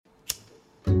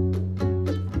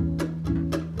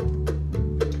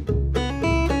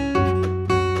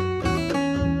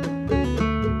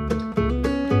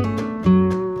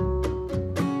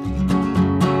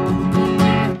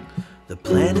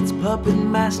puppet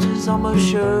masters almost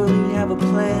surely have a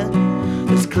plan.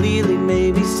 There's clearly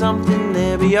maybe something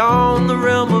there beyond the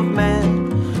realm of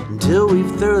man. Until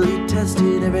we've thoroughly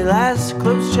tested every last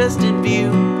close-chested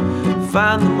view.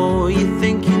 Find the more you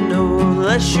think you know, the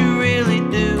less you really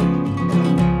do.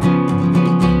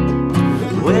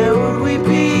 Where would we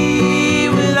be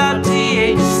without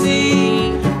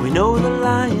THC? We know they're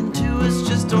lying to us,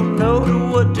 just don't know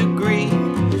to what degree.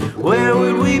 Where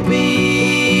would we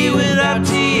be without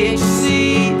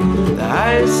THC? The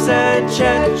Hyperspace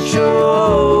Chat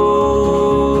Show.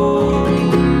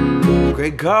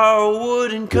 Greg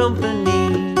Carlwood and Company.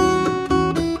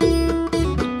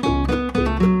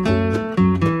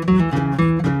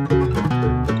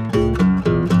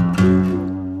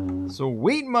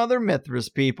 Sweet Mother Mithras,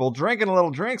 people. Drinking a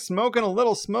little drink, smoking a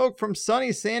little smoke from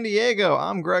sunny San Diego.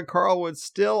 I'm Greg Carlwood,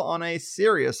 still on a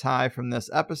serious high from this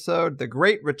episode, the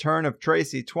great return of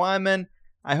Tracy Twyman.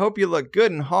 I hope you look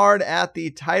good and hard at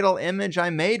the title image I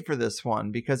made for this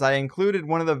one, because I included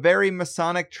one of the very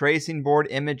Masonic tracing board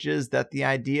images that the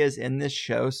ideas in this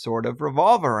show sort of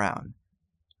revolve around.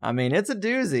 I mean, it's a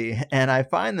doozy, and I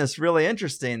find this really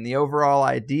interesting, the overall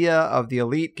idea of the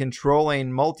elite controlling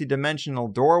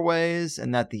multidimensional doorways,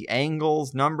 and that the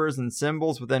angles, numbers, and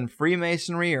symbols within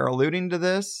Freemasonry are alluding to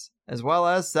this, as well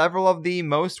as several of the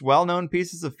most well-known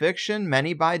pieces of fiction,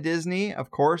 many by Disney,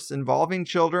 of course, involving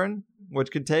children,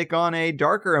 which could take on a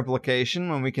darker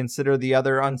implication when we consider the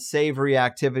other unsavory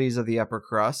activities of the upper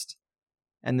crust.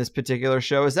 And this particular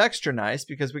show is extra nice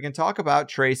because we can talk about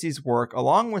Tracy's work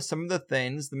along with some of the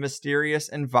things the mysterious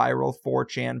and viral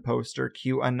 4chan poster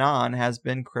QAnon has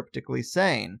been cryptically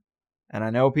saying. And I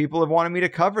know people have wanted me to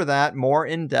cover that more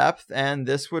in depth, and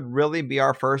this would really be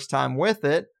our first time with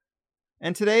it.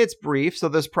 And today it's brief, so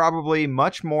there's probably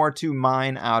much more to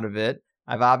mine out of it.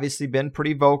 I've obviously been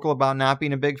pretty vocal about not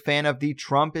being a big fan of the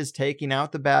Trump is taking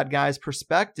out the bad guys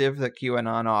perspective that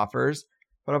QAnon offers,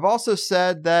 but I've also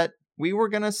said that we were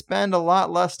going to spend a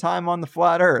lot less time on the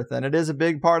flat earth, and it is a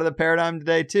big part of the paradigm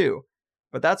today too.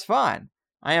 But that's fine.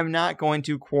 I am not going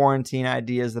to quarantine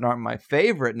ideas that aren't my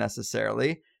favorite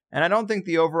necessarily, and I don't think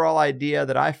the overall idea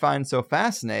that I find so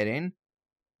fascinating,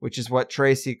 which is what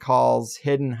Tracy calls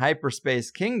hidden hyperspace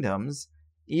kingdoms,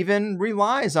 even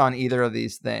relies on either of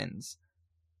these things.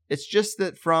 It's just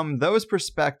that from those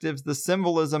perspectives, the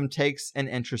symbolism takes an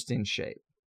interesting shape.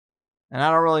 And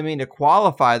I don't really mean to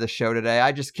qualify the show today,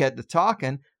 I just get to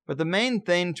talking, but the main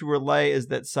thing to relay is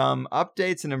that some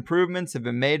updates and improvements have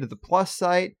been made to the Plus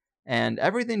site, and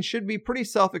everything should be pretty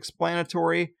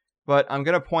self-explanatory, but I'm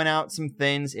going to point out some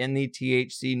things in the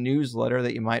THC newsletter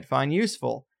that you might find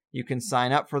useful. You can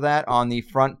sign up for that on the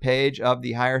front page of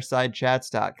the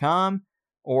highersidechats.com,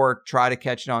 or try to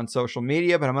catch it on social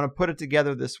media, but I'm going to put it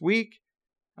together this week.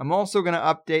 I'm also going to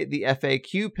update the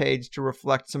FAQ page to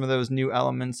reflect some of those new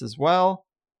elements as well.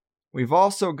 We've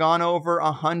also gone over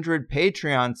 100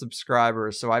 Patreon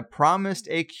subscribers, so I promised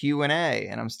a Q&A,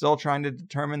 and I'm still trying to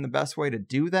determine the best way to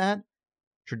do that.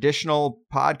 Traditional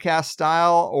podcast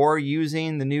style, or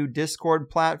using the new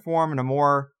Discord platform in a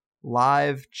more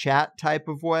live chat type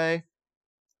of way.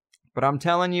 But I'm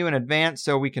telling you in advance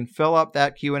so we can fill up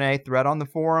that Q&A thread on the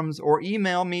forums, or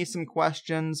email me some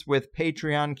questions with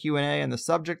Patreon Q&A in the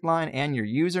subject line and your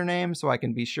username so I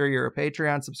can be sure you're a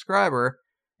Patreon subscriber,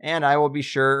 and I will be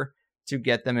sure to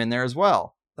get them in there as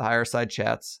well.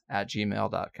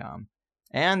 thehighersidechats@gmail.com.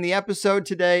 And the episode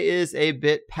today is a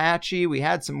bit patchy. We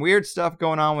had some weird stuff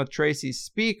going on with Tracy's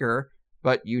speaker,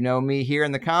 but you know me here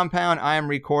in the compound. I am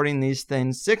recording these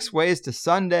things 6 ways to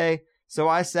Sunday. So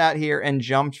I sat here and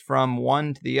jumped from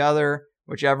one to the other,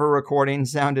 whichever recording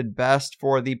sounded best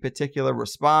for the particular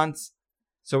response.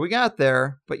 So we got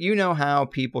there, but you know how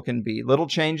people can be. Little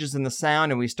changes in the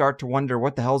sound and we start to wonder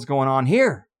what the hell's going on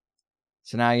here.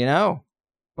 So now you know,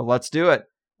 but let's do it.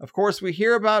 Of course, we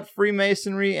hear about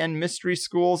Freemasonry and mystery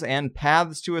schools and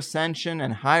paths to ascension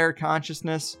and higher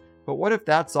consciousness, but what if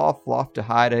that's all fluff to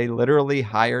hide a literally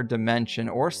higher dimension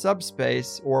or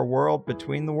subspace or world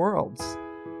between the worlds?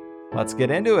 Let's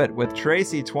get into it with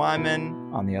Tracy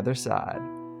Twyman on the other side.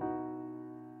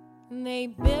 They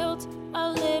built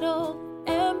a little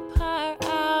empire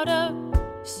out of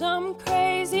some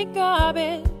crazy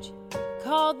garbage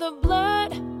called the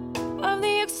blood of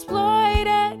the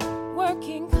exploited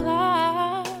working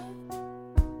class.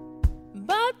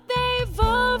 But they've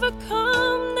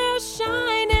overcome their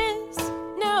shyness.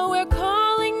 Now we're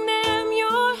calling them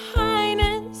your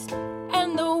highness.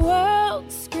 And the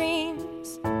world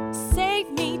screams,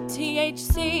 save me,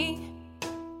 THC.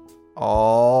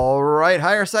 All right,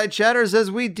 Higher Side Chatters,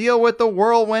 as we deal with the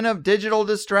whirlwind of digital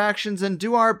distractions and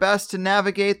do our best to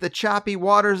navigate the choppy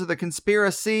waters of the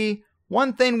conspiracy,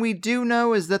 One thing we do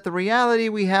know is that the reality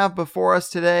we have before us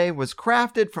today was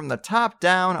crafted from the top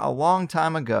down a long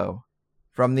time ago.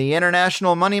 From the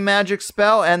international money magic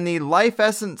spell and the life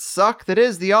essence suck that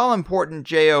is the all-important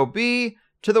J-O-B,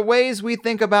 to the ways we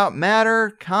think about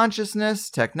matter, consciousness,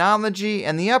 technology,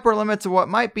 and the upper limits of what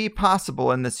might be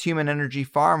possible in this human energy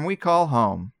farm we call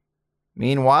home.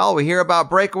 Meanwhile, we hear about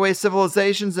breakaway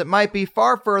civilizations that might be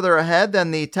far further ahead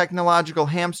than the technological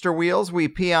hamster wheels we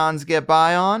peons get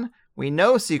by on. We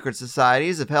know secret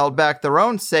societies have held back their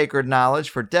own sacred knowledge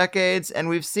for decades, and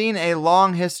we've seen a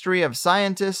long history of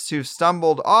scientists who've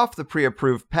stumbled off the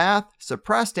pre-approved path,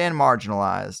 suppressed and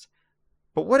marginalized.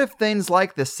 But what if things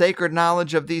like the sacred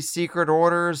knowledge of these secret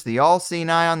orders, the all-seeing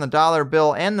eye on the dollar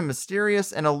bill, and the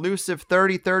mysterious and elusive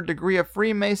 33rd degree of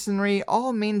Freemasonry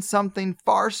all mean something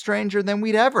far stranger than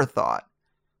we'd ever thought?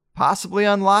 Possibly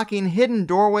unlocking hidden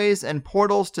doorways and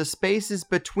portals to spaces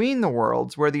between the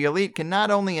worlds where the elite can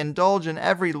not only indulge in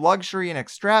every luxury and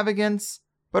extravagance,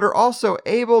 but are also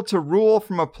able to rule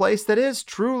from a place that is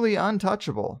truly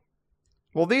untouchable.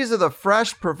 Well, these are the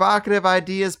fresh, provocative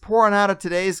ideas pouring out of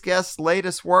today's guest's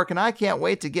latest work, and I can't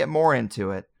wait to get more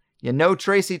into it. You know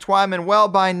Tracy Twyman well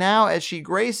by now as she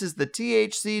graces the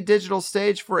THC digital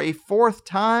stage for a 4th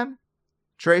time.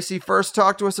 Tracy first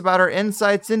talked to us about her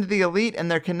insights into the elite and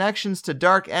their connections to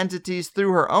dark entities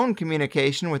through her own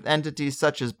communication with entities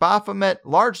such as Baphomet,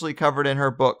 largely covered in her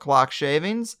book Clock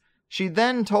Shavings. She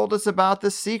then told us about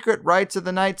the secret rites of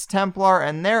the Knights Templar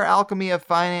and their alchemy of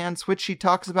finance, which she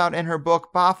talks about in her book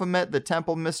Baphomet, the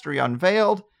Temple Mystery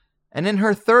Unveiled. And in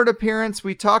her 3rd appearance,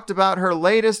 we talked about her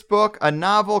latest book, a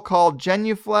novel called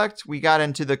Genuflect. We got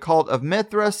into the cult of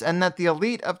Mithras and that the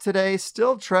elite of today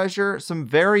still treasure some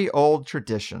very old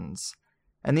traditions.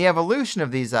 And the evolution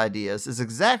of these ideas is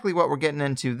exactly what we're getting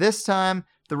into this time.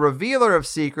 The revealer of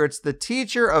secrets, the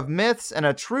teacher of myths, and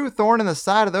a true thorn in the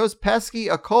side of those pesky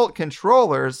occult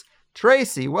controllers.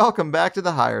 Tracy, welcome back to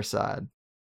the higher side.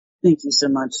 Thank you so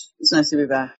much. It's nice to be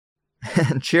back.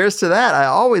 Cheers to that. I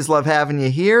always love having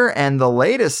you here, and the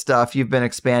latest stuff you've been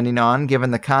expanding on, given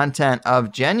the content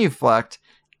of Genuflect,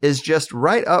 is just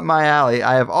right up my alley.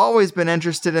 I have always been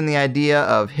interested in the idea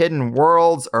of hidden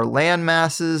worlds or land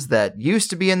masses that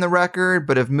used to be in the record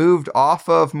but have moved off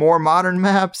of more modern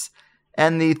maps,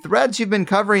 and the threads you've been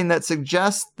covering that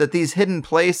suggest that these hidden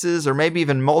places or maybe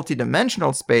even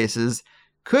multidimensional spaces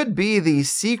could be the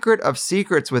secret of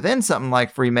secrets within something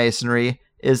like Freemasonry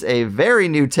is a very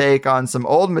new take on some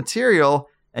old material,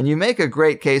 and you make a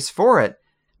great case for it.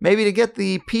 Maybe to get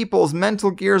the people's mental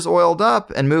gears oiled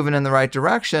up and moving in the right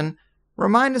direction,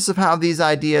 remind us of how these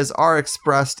ideas are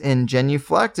expressed in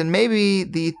Genuflect and maybe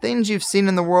the things you've seen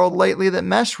in the world lately that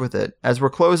mesh with it, as we're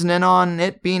closing in on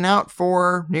it being out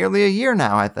for nearly a year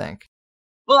now, I think.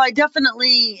 Well, I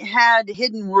definitely had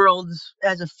hidden worlds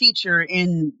as a feature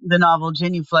in the novel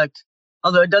Genuflect,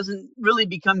 although it doesn't really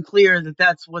become clear that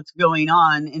that's what's going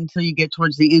on until you get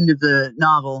towards the end of the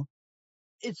novel.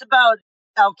 It's about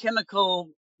alchemical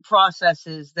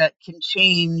processes that can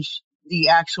change the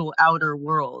actual outer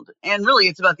world. And really,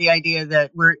 it's about the idea that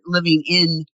we're living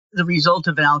in the result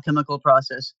of an alchemical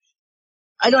process.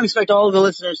 I don't expect all of the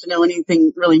listeners to know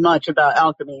anything really much about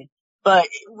alchemy, but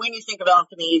when you think of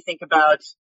alchemy, you think about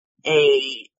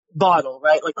a bottle,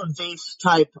 right? Like a vase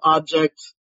type object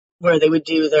where they would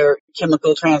do their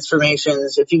chemical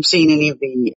transformations. If you've seen any of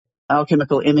the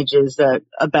alchemical images that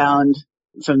abound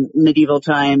from medieval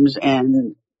times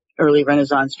and early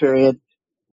Renaissance period,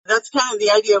 that's kind of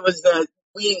the idea, was that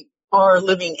we are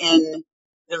living in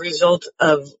the result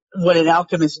of what an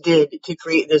alchemist did to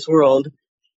create this world,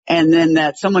 and then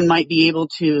that someone might be able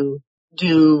to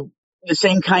do the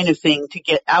same kind of thing to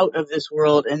get out of this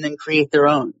world and then create their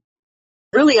own.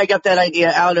 Really, I got that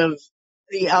idea out of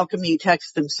the alchemy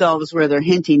texts themselves, where they're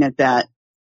hinting at that.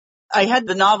 I had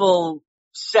the novel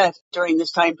set during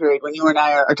this time period when you and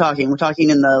I are talking. We're talking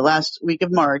in the last week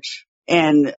of March,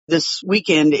 and this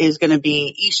weekend is going to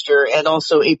be Easter and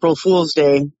also April Fool's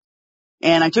Day.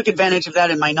 And I took advantage of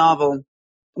that in my novel,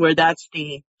 where that's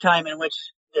the time in which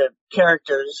the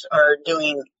characters are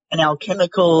doing an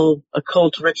alchemical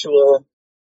occult ritual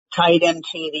tied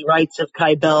into the rites of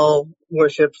Kybele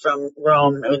worship from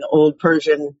Rome, an old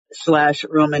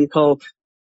Persian/Roman cult,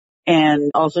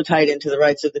 and also tied into the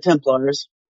rites of the Templars.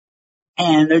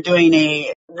 And they're doing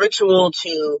a ritual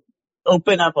to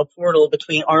open up a portal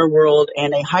between our world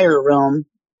and a higher realm.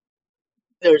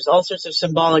 There's all sorts of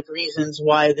symbolic reasons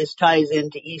why this ties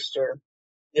into Easter,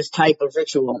 this type of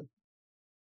ritual.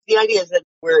 The idea is that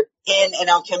we're in an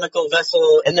alchemical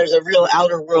vessel and there's a real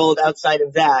outer world outside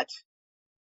of that.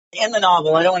 In the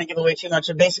novel, I don't want to give away too much,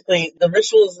 but basically the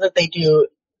rituals that they do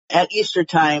at Easter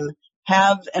time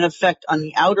have an effect on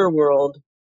the outer world.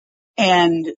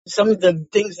 And some of the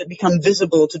things that become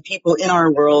visible to people in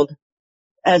our world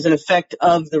as an effect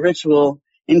of the ritual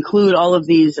include all of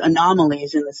these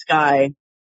anomalies in the sky,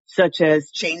 such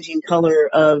as changing color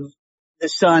of the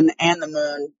sun and the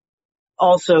moon.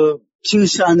 Also, two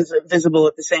suns are visible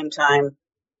at the same time.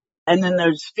 And then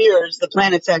there's spheres. The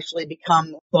planets actually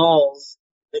become balls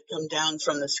that come down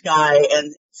from the sky. And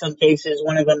in some cases,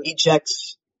 one of them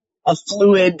ejects a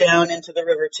fluid down into the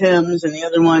River Thames, and the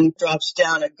other one drops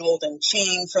down a golden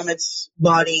chain from its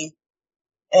body.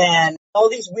 And all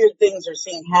these weird things are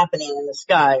seen happening in the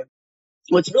sky.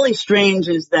 What's really strange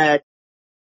is that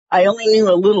I only knew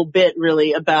a little bit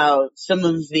really about some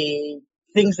of the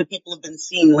things that people have been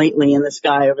seeing lately in the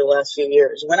sky over the last few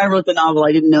years. When I wrote the novel,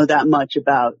 I didn't know that much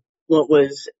about what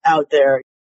was out there.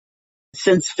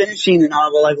 Since finishing the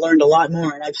novel, I've learned a lot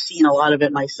more, and I've seen a lot of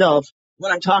it myself.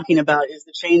 What I'm talking about is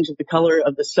the change of the color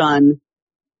of the sun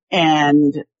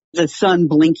and the sun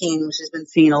blinking, which has been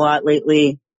seen a lot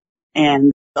lately,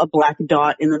 and a black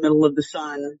dot in the middle of the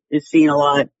sun is seen a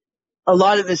lot. A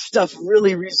lot of this stuff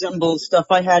really resembles stuff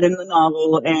I had in the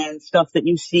novel and stuff that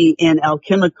you see in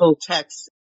alchemical texts,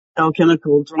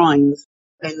 alchemical drawings,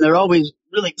 and they're always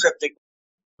really cryptic.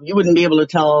 You wouldn't be able to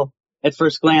tell at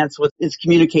first glance what it's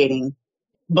communicating,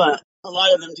 but a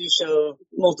lot of them do show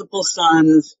multiple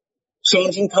suns,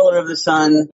 changing color of the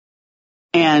sun,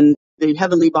 and the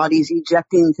heavenly bodies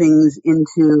ejecting things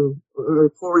into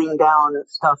or pouring down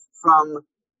stuff from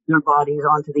their bodies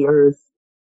onto the earth.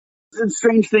 The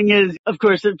strange thing is, of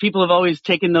course, that people have always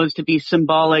taken those to be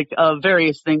symbolic of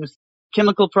various things,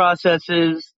 chemical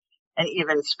processes and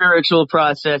even spiritual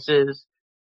processes.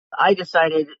 I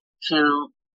decided to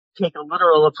take a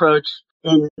literal approach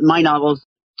in my novels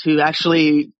to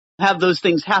actually have those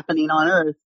things happening on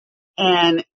Earth.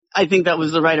 And I think that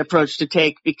was the right approach to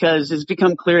take, because it's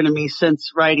become clear to me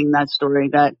since writing that story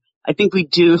that I think we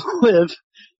do live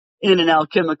in an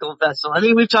alchemical vessel. I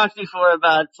mean, we've talked before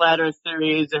about flat Earth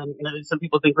theories, and some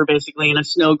people think we're basically in a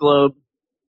snow globe.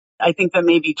 I think that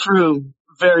may be true,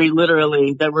 very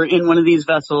literally, that we're in one of these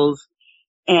vessels,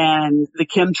 and the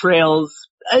chemtrails.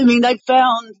 I mean, I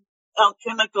found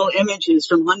alchemical images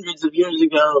from hundreds of years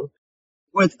ago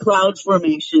with cloud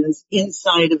formations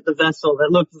inside of the vessel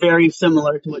that look very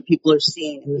similar to what people are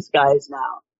seeing in the skies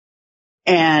now.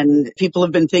 And people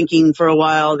have been thinking for a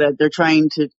while that they're trying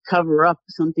to cover up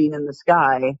something in the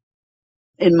sky.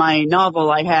 In my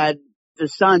novel, I had the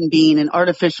sun being an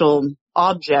artificial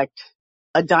object,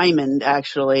 a diamond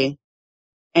actually,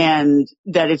 and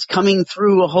that it's coming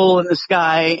through a hole in the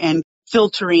sky and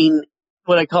filtering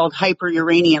what I called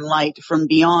hyper-Uranian light from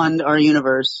beyond our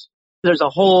universe. There's a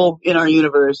hole in our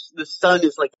universe. The sun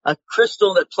is like a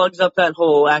crystal that plugs up that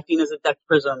hole, acting as a deck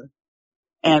prism,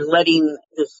 and letting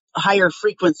this higher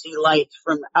frequency light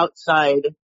from outside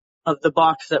of the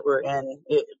box that we're in,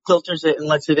 it filters it and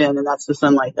lets it in, and that's the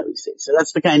sunlight that we see. So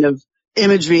that's the kind of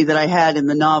imagery that I had in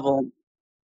the novel.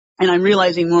 And I'm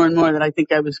realizing more and more that I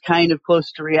think I was kind of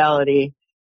close to reality.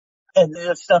 And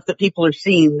the stuff that people are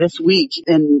seeing this week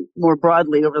and more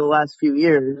broadly over the last few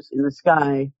years in the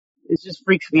sky, it just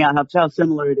freaks me out how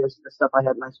similar it is to the stuff I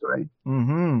had in my story.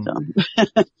 Mm-hmm.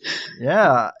 So.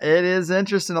 Yeah, it is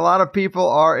interesting. A lot of people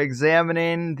are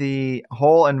examining the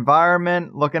whole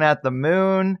environment, looking at the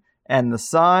moon and the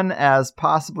sun as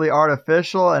possibly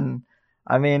artificial. And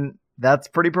I mean, that's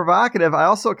pretty provocative. I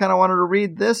also kind of wanted to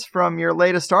read this from your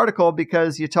latest article,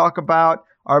 because you talk about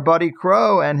our buddy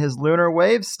Crow and his lunar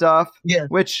wave stuff,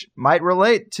 which might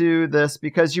relate to this,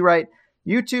 because you write,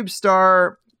 YouTube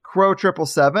star Crow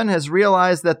 777 has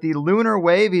realized that the lunar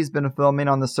wave he's been filming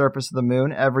on the surface of the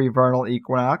moon every vernal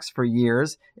equinox for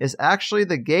years is actually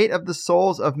the gate of the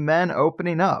souls of men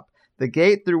opening up, the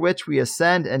gate through which we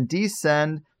ascend and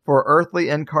descend for earthly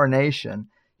incarnation.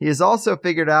 He has also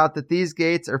figured out that these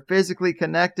gates are physically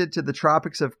connected to the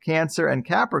tropics of Cancer and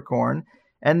Capricorn,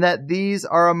 and that these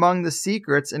are among the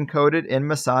secrets encoded in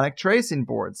Masonic tracing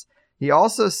boards. He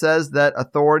also says that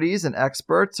authorities and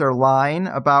experts are lying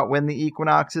about when the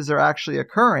equinoxes are actually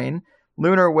occurring.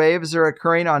 Lunar waves are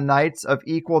occurring on nights of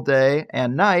equal day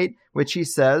and night, which he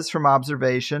says from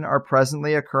observation are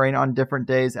presently occurring on different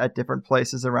days at different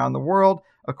places around the world,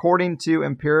 according to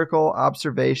empirical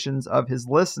observations of his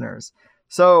listeners.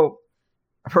 So,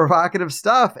 provocative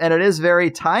stuff, and it is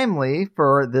very timely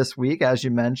for this week, as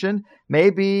you mentioned.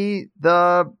 Maybe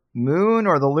the moon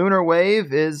or the lunar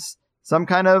wave is some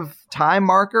kind of time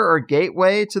marker or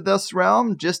gateway to this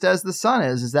realm, just as the sun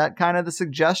is. Is that kind of the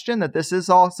suggestion, that this is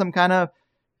all some kind of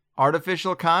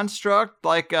artificial construct,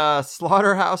 like a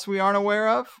slaughterhouse we aren't aware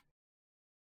of?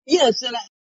 Yes, and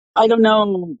I don't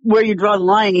know where you draw the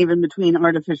line even between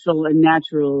artificial and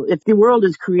natural. If the world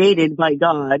is created by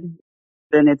God,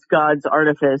 then it's God's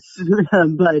artifice.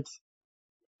 But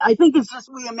I think it's just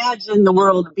we imagine the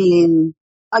world being,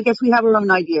 I guess we have our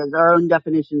own ideas, our own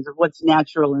definitions of what's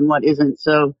natural and what isn't.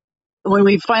 So when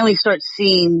we finally start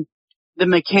seeing the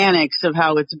mechanics of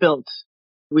how it's built,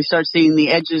 we start seeing the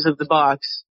edges of the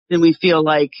box, then we feel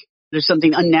like there's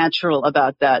something unnatural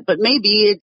about that. But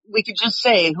maybe we could just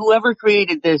say whoever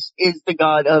created this is the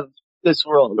God of this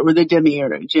world or the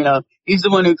demiurge, he's the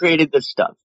one who created this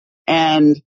stuff.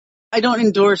 And I don't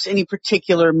endorse any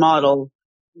particular model,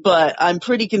 but I'm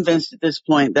pretty convinced at this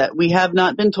point that we have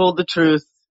not been told the truth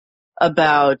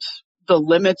about the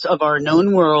limits of our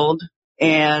known world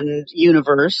and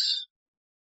universe.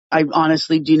 I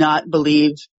honestly do not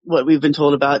believe what we've been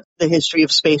told about the history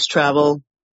of space travel.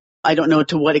 I don't know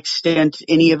to what extent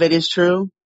any of it is true,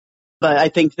 but I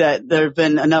think that there have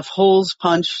been enough holes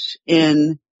punched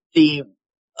in the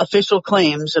official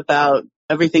claims about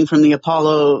everything from the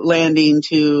Apollo landing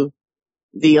to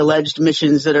the alleged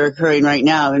missions that are occurring right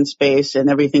now in space and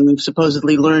everything we've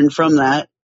supposedly learned from that.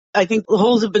 I think the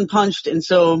holes have been punched, and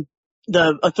so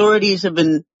the authorities have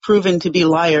been proven to be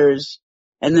liars,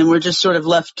 and then we're just sort of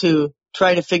left to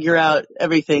try to figure out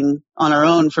everything on our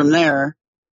own from there.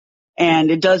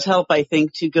 And it does help, I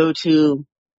think, to go to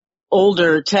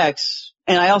older texts.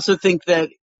 And I also think that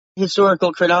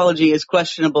historical chronology is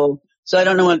questionable, so I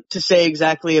don't know what to say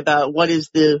exactly about what is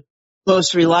the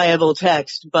most reliable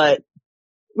text, but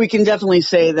we can definitely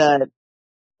say that,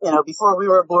 before we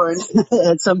were born,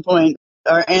 at some point,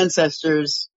 our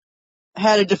ancestors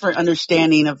had a different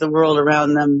understanding of the world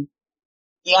around them.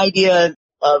 The idea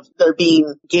of there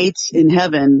being gates in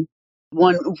heaven,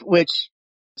 one which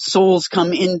souls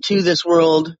come into this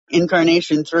world,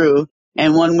 incarnation through,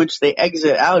 and one which they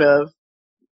exit out of,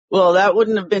 well, that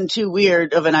wouldn't have been too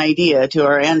weird of an idea to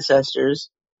our ancestors.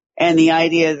 And the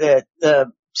idea that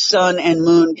the sun and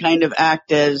moon kind of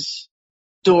act as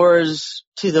doors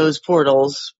to those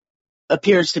portals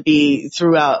appears to be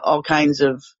throughout all kinds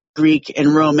of Greek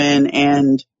and Roman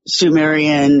and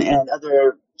Sumerian and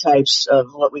other types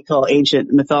of what we call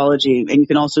ancient mythology. And you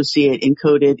can also see it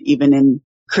encoded even in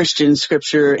Christian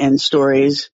scripture and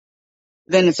stories.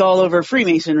 Then it's all over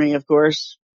Freemasonry, of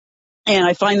course. And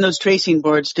I find those tracing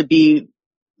boards to be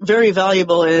very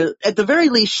valuable, at the very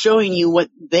least showing you what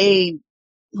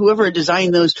whoever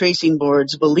designed those tracing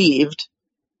boards believed.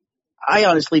 I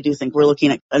honestly do think we're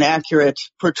looking at an accurate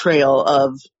portrayal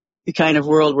of the kind of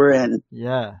world we're in.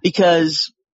 Yeah.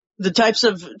 Because the types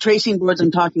of tracing boards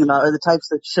I'm talking about are the types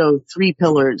that show 3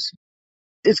 pillars.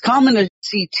 It's common to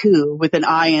see 2 with an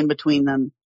eye in between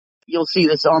them. You'll see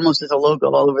this almost as a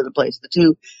logo all over the place. The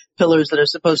 2 pillars that are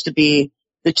supposed to be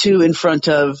the 2 in front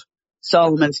of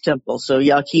Solomon's temple, so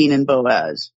Yakin and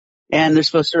Boaz. And they're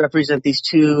supposed to represent these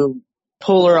 2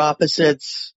 polar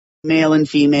opposites, male and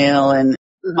female, and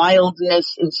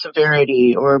mildness and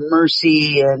severity, or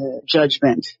mercy and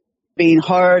judgment. Being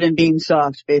hard and being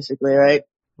soft, basically, right?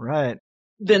 Right.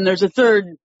 Then there's a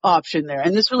third option there,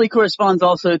 and this really corresponds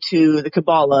also to the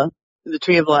Kabbalah, the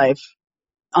Tree of Life.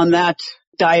 On that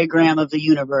diagram of the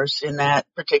universe, in that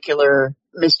particular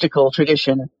mystical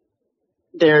tradition,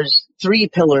 there's 3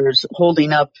 pillars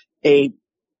holding up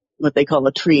what they call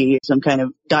a tree, some kind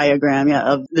of diagram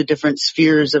of the different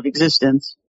spheres of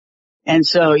existence. And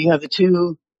so you have the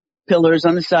 2 pillars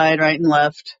on the side, right and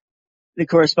left. They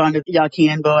correspond to Yakin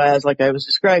and Boaz, like I was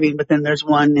describing, but then there's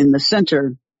one in the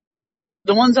center.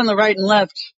 The ones on the right and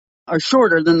left are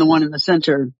shorter than the one in the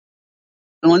center.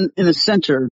 The one in the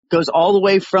center goes all the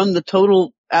way from the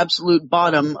total absolute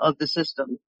bottom of the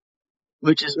system,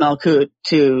 which is Malkut,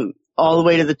 to all the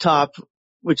way to the top,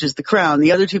 which is the crown.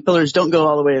 The other 2 pillars don't go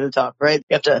all the way to the top, right?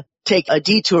 You have to take a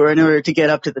detour in order to get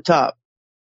up to the top.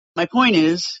 My point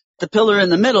is, the pillar in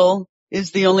the middle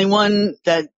is the only one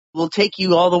that will take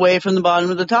you all the way from the bottom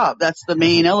to the top. That's the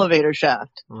main elevator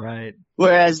shaft. Right.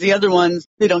 Whereas the other ones,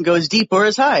 they don't go as deep or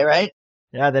as high, right?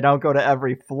 Yeah, they don't go to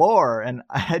every floor. And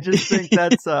I just think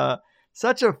that's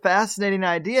such a fascinating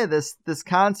idea, this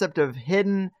concept of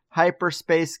hidden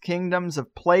hyperspace kingdoms,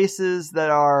 of places that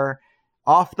are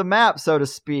off the map, so to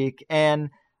speak. And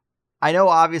I know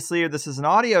obviously this is an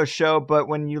audio show, but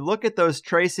when you look at those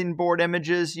tracing board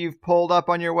images you've pulled up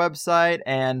on your website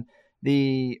and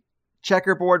the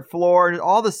checkerboard floor,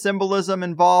 all the symbolism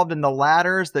involved in the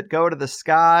ladders that go to the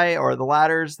sky, or the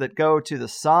ladders that go to the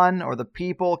sun, or the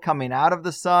people coming out of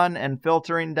the sun and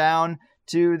filtering down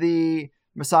to the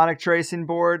Masonic tracing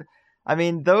board. I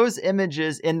mean, those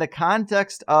images in the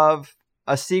context of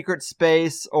a secret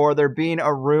space, or there being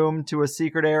a room to a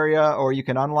secret area, or you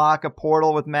can unlock a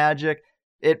portal with magic.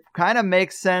 it kind of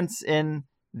makes sense in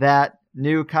that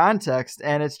new context.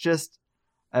 And it's just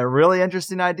a really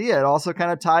interesting idea. It also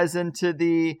kind of ties into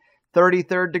the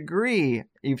 33rd degree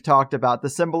you've talked about, the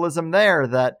symbolism there,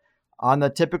 that on the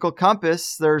typical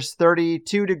compass, there's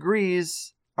 32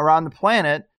 degrees around the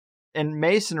planet. In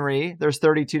Masonry, there's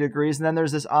 32 degrees, and then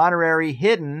there's this honorary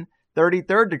hidden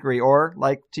 33rd degree, or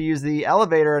like to use the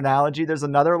elevator analogy, there's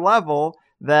another level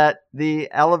that the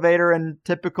elevator in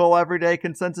typical everyday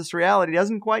consensus reality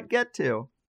doesn't quite get to.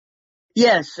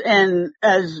 Yes, and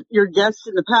as your guests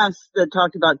in the past that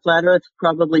talked about flat Earth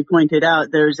probably pointed out,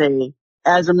 there's a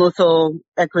azimuthal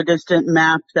equidistant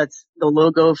map that's the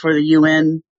logo for the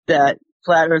UN that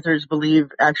flat earthers believe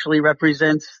actually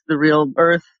represents the real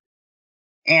Earth.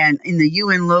 And in the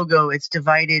UN logo, it's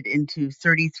divided into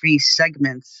 33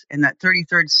 segments, and that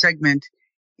 33rd segment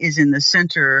is in the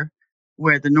center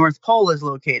where the North Pole is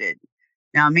located.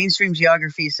 Now, mainstream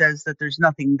geography says that there's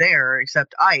nothing there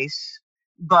except ice,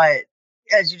 but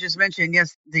as you just mentioned,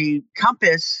 yes, the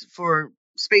compass for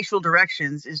spatial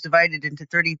directions is divided into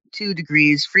 32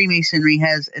 degrees. Freemasonry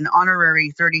has an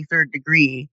honorary 33rd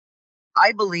degree.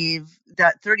 I believe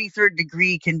that 33rd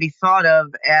degree can be thought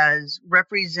of as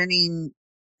representing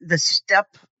the step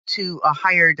to a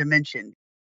higher dimension.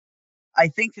 I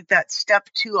think that step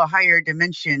to a higher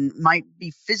dimension might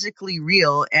be physically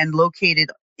real and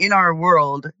located in our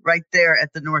world right there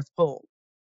at the North Pole.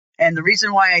 And the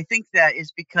reason why I think that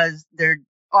is because there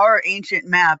are ancient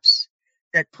maps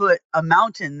that put a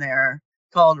mountain there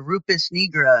called Rupus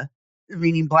Nigra,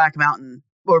 meaning Black Mountain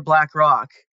or Black Rock.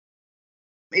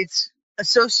 It's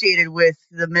associated with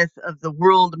the myth of the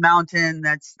World Mountain.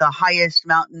 That's the highest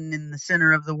mountain in the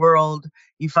center of the world.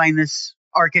 You find this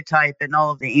archetype in all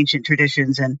of the ancient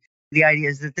traditions. And the idea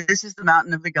is that this is the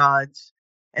mountain of the gods.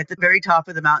 At the very top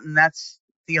of the mountain, that's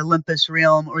the Olympus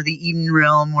realm or the Eden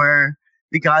realm where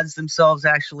the gods themselves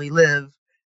actually live.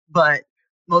 But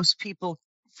most people,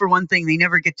 for one thing, they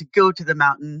never get to go to the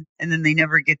mountain, and then they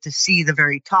never get to see the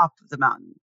very top of the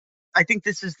mountain. I think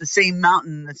this is the same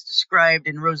mountain that's described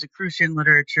in Rosicrucian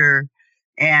literature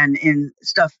and in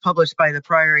stuff published by the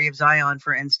Priory of Zion,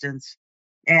 for instance,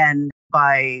 and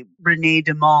by René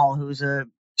de Maul, who's a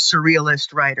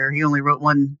surrealist writer. He only wrote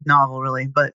one novel, really,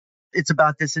 but it's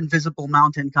about this invisible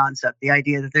mountain concept, the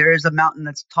idea that there is a mountain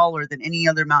that's taller than any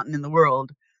other mountain in the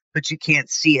world, but you can't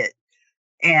see it.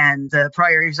 And the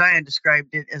Priory of Zion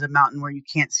described it as a mountain where you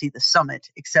can't see the summit,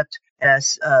 except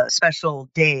as a special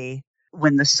day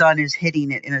when the sun is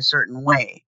hitting it in a certain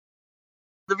way.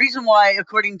 The reason why,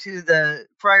 according to the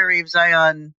Priory of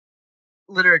Zion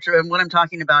literature, and what I'm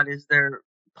talking about is their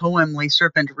poem Les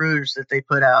Serpents Rouges that they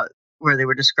put out, where they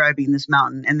were describing this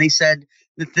mountain. And they said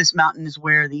that this mountain is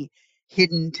where the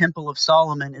hidden Temple of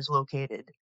Solomon is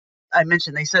located. I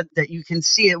mentioned they said that you can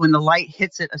see it when the light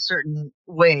hits it a certain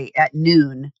way at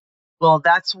noon. Well,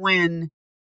 that's when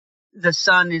the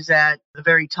sun is at the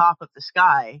very top of the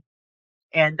sky.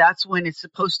 And that's when it's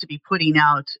supposed to be putting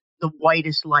out the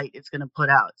whitest light it's going to put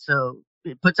out. So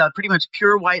it puts out pretty much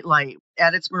pure white light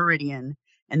at its meridian.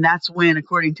 And that's when,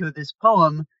 according to this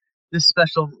poem, this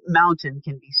special mountain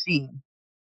can be seen.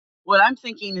 What I'm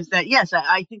thinking is that, yes,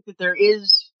 I think that there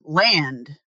is land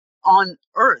on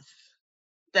Earth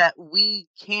that we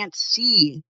can't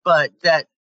see, but that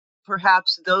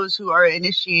perhaps those who are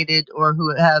initiated or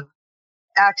who have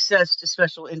access to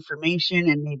special information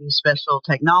and maybe special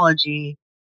technology,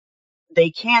 they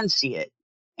can see it.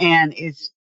 And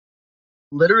it's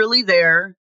literally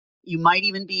there. You might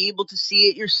even be able to see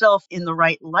it yourself in the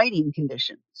right lighting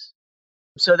conditions.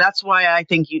 So that's why I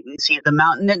think you can see the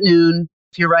mountain at noon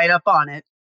if you're right up on it.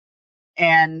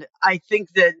 And I think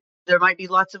that there might be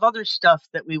lots of other stuff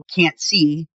that we can't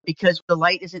see because the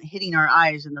light isn't hitting our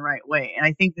eyes in the right way. And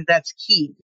I think that that's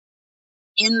key.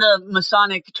 In the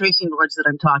Masonic tracing boards that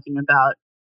I'm talking about,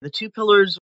 the two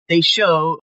pillars, they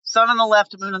show sun on the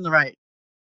left, moon on the right.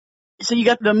 So you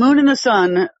got the moon and the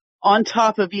sun on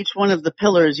top of each one of the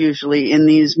pillars usually in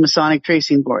these Masonic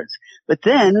tracing boards. But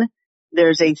then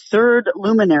there's a third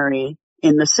luminary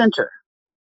in the center.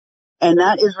 And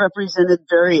that is represented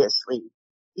variously,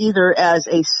 either as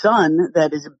a sun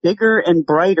that is bigger and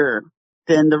brighter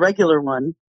than the regular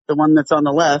one, the one that's on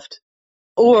the left,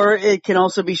 or it can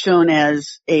also be shown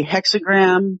as a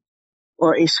hexagram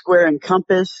or a square and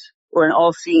compass or an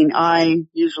all-seeing eye,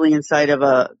 usually inside of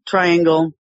a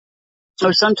triangle.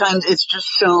 Or sometimes it's just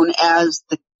shown as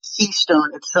the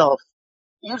keystone itself.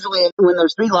 Usually when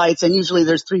there's three lights, and usually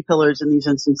there's three pillars in these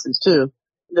instances too,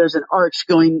 there's an arch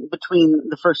going between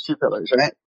the first two pillars,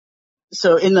 right?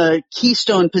 So in the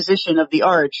keystone position of the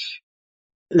arch,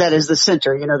 that is the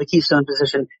center, the keystone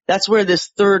position. That's where this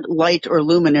third light or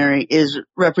luminary is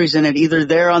represented, either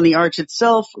there on the arch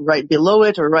itself, right below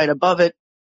it, or right above it.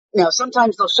 Now,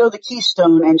 sometimes they'll show the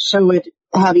keystone and show it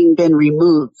having been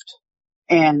removed.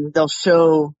 And they'll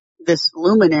show this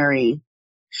luminary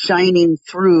shining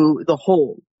through the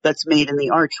hole that's made in the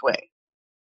archway.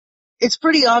 It's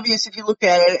pretty obvious if you look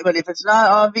at it, but if it's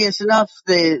not obvious enough,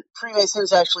 the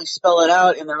Freemasons actually spell it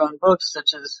out in their own books,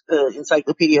 such as the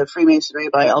Encyclopedia of Freemasonry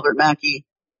by Albert Mackey.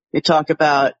 They talk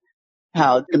about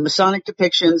how the Masonic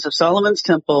depictions of Solomon's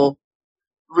Temple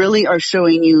really are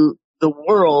showing you the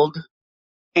world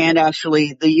and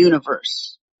actually the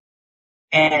universe.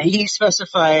 And he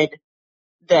specified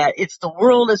that it's the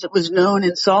world as it was known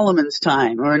in Solomon's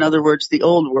time, or in other words, the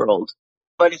old world,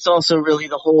 but it's also really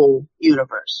the whole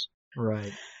universe.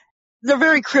 Right. They're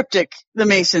very cryptic, the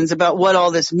Masons, about what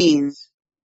all this means.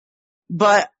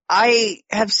 But I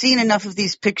have seen enough of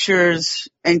these pictures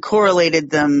and correlated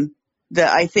them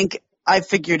that I think I've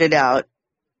figured it out.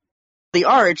 The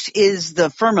arch is the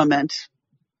firmament.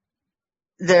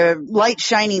 The light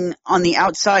shining on the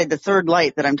outside, the third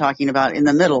light that I'm talking about in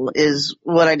the middle, is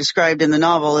what I described in the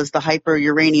novel as the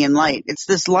hyper-Uranian light. It's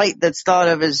this light that's thought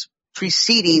of as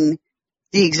preceding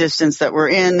the existence that we're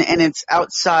in, and it's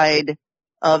outside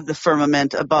of the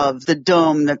firmament above, the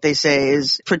dome that they say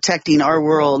is protecting our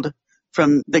world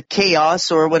from the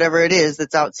chaos or whatever it is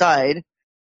that's outside.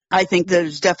 I think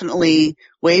there's definitely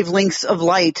wavelengths of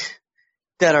light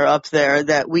that are up there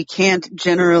that we can't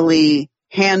generally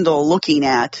handle looking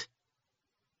at.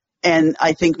 And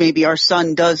I think maybe our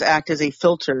sun does act as a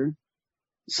filter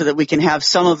so that we can have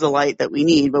some of the light that we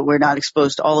need, but we're not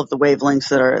exposed to all of the wavelengths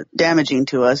that are damaging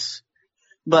to us.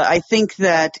 But I think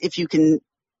that if you can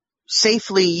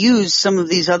safely use some of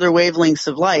these other wavelengths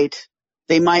of light,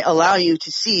 they might allow you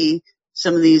to see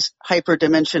some of these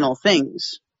hyperdimensional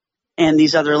things and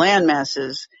these other land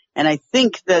masses. And I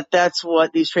think that that's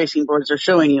what these tracing boards are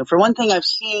showing you. For one thing, I've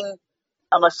seen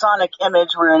a Masonic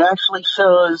image where it actually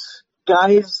shows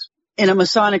guys in a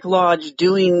Masonic lodge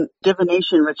doing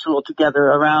divination ritual together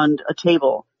around a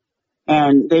table.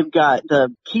 And they've got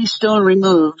the keystone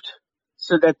removed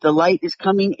so that the light is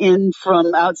coming in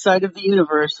from outside of the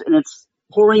universe and it's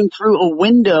pouring through a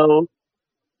window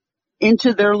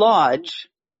into their lodge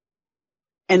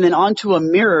and then onto a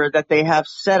mirror that they have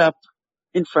set up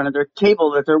in front of their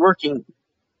table that they're working.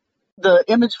 The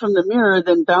image from the mirror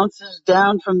then bounces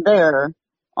down from there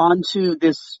onto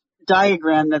this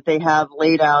diagram that they have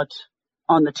laid out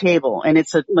on the table, and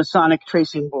it's a Masonic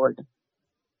tracing board.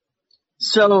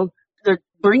 So they're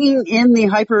bringing in the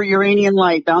hyper-Uranian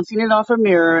light, bouncing it off a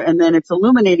mirror, and then it's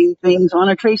illuminating things on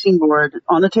a tracing board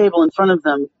on the table in front of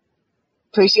them.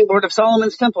 Tracing board of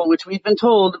Solomon's Temple, which we've been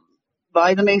told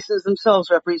by the Masons themselves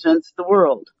represents the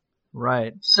world.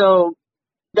 Right. So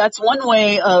that's one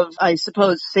way of, I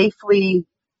suppose, safely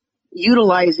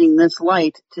utilizing this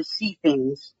light to see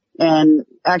things and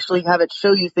actually have it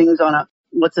show you things on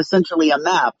what's essentially a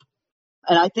map.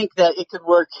 And I think that it could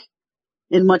work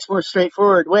in a much more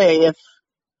straightforward way if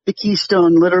the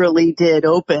keystone literally did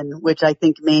open, which I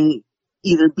think may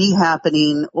either be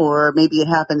happening or maybe it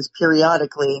happens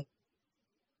periodically.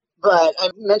 But I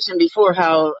mentioned before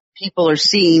how people are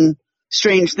seeing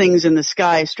strange things in the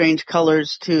sky, strange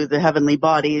colors to the heavenly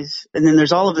bodies. And then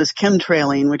there's all of this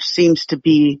chemtrailing, which seems to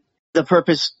be the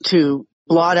purpose to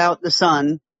blot out the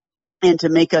sun and to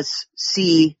make us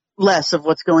see less of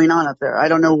what's going on up there. I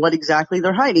don't know what exactly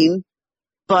they're hiding,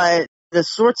 but the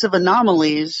sorts of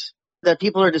anomalies that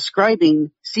people are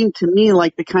describing seem to me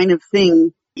like the kind of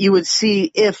thing you would see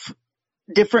if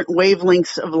different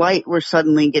wavelengths of light were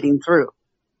suddenly getting through.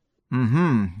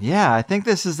 Yeah, I think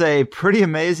this is a pretty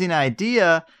amazing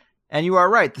idea. And you are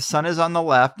right. The sun is on the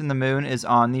left and the moon is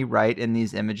on the right in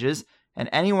these images. And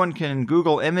anyone can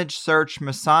Google image search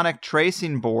Masonic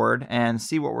tracing board and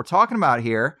see what we're talking about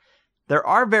here. There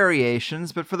are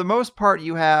variations, but for the most part,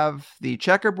 you have the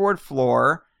checkerboard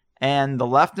floor and the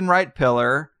left and right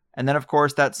pillar, and then, of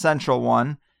course, that central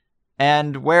one.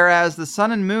 And whereas the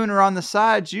sun and moon are on the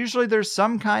sides, usually there's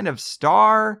some kind of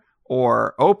star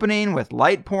or opening with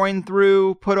light pouring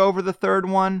through put over the third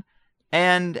one,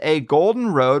 and a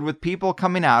golden road with people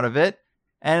coming out of it.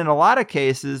 And in a lot of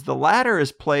cases, the ladder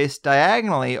is placed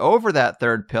diagonally over that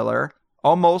third pillar,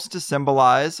 almost to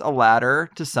symbolize a ladder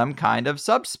to some kind of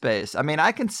subspace. I mean,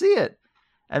 I can see it.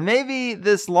 And maybe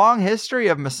this long history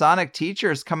of Masonic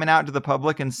teachers coming out to the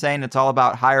public and saying it's all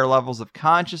about higher levels of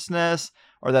consciousness,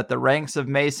 or that the ranks of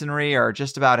Masonry are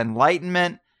just about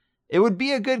enlightenment, it would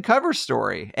be a good cover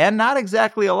story, and not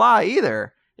exactly a lie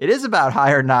either. It is about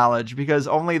higher knowledge, because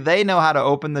only they know how to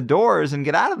open the doors and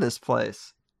get out of this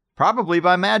place. probably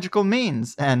by magical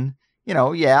means. And,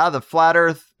 yeah, the flat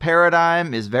earth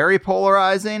paradigm is very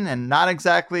polarizing and not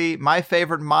exactly my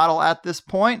favorite model at this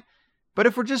point. But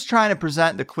if we're just trying to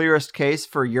present the clearest case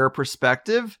for your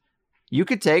perspective, you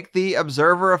could take the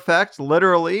observer effect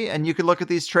literally, and you could look at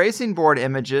these tracing board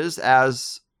images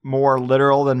as more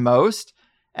literal than most,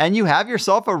 and you have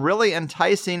yourself a really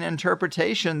enticing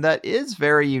interpretation that is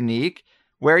very unique,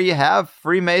 where you have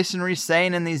Freemasonry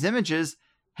saying in these images,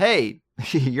 hey,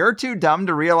 you're too dumb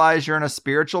to realize you're in a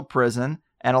spiritual prison,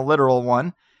 and a literal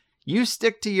one. You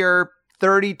stick to your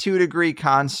 32-degree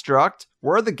construct.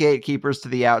 We're the gatekeepers to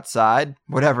the outside,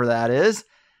 whatever that is.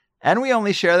 And we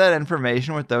only share that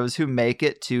information with those who make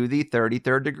it to the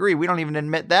 33rd degree. We don't even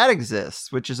admit that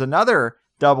exists, which is another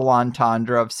double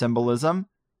entendre of symbolism.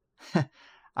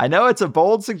 I know it's a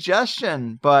bold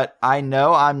suggestion, but I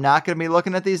know I'm not going to be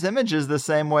looking at these images the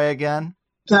same way again.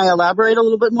 Can I elaborate a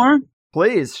little bit more?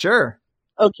 Please, sure.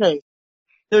 Okay.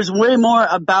 There's way more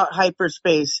about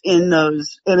hyperspace in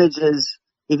those images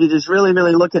if you just really,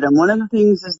 really look at them. One of the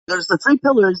things is there's the 3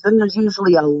 pillars, then there's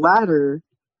usually a ladder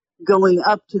going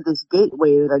up to this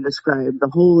gateway that I described, the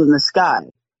hole in the sky.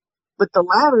 But the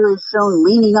ladder is shown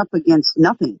leaning up against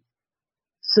nothing.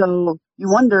 So you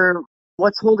wonder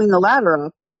what's holding the ladder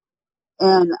up.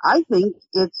 And I think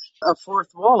it's a fourth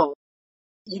wall.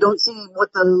 You don't see what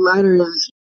the ladder is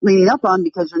leaning up on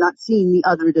because you're not seeing the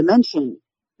other dimension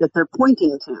that they're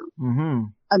pointing to. Mm-hmm.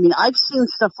 I mean, I've seen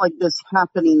stuff like this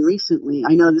happening recently.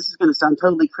 I know this is going to sound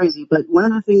totally crazy, but one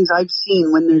of the things I've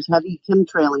seen when there's heavy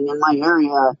chemtrailing in my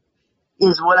area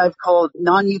is what I've called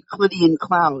non-Euclidean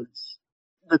clouds.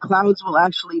 The clouds will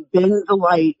actually bend the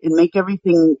light and make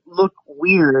everything look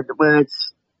weird, where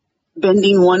it's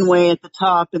bending one way at the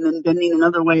top and then bending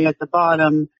another way at the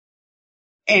bottom.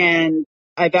 And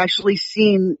I've actually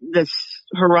seen this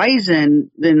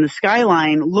horizon in the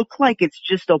skyline look like it's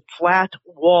just a flat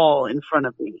wall in front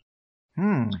of me.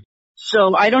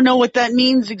 So I don't know what that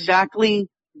means exactly,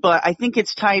 but I think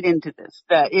it's tied into this,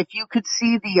 that if you could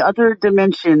see the other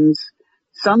dimensions,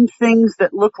 some things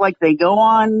that look like they go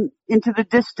on into the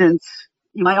distance,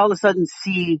 you might all of a sudden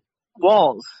see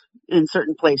walls in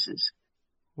certain places.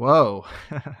 Whoa.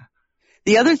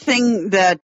 The other thing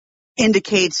that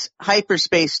indicates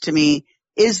hyperspace to me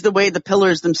is the way the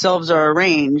pillars themselves are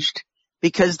arranged,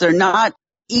 because they're not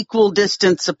equal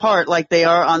distance apart like they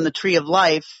are on the Tree of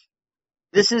Life.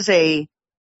 This is a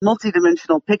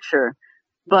multidimensional picture,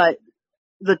 but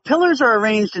the pillars are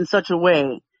arranged in such a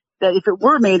way that if it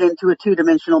were made into a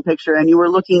 2-dimensional picture and you were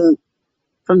looking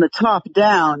from the top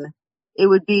down, it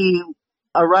would be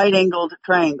a right-angled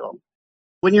triangle.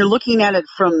 When you're looking at it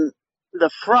from the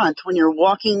front, when you're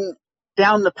walking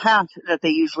down the path that they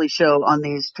usually show on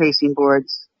these tracing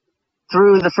boards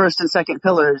through the first and second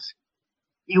pillars,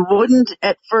 you wouldn't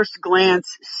at first glance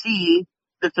see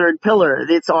the third pillar.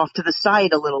 It's off to the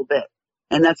side a little bit,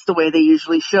 and that's the way they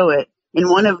usually show it. In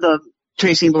one of the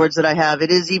tracing boards that I have, it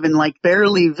is even like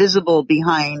barely visible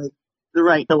behind the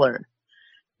right pillar.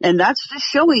 And that's just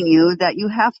showing you that you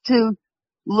have to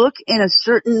look in a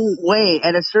certain way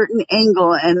at a certain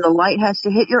angle, and the light has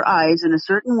to hit your eyes in a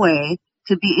certain way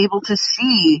to be able to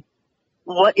see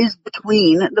what is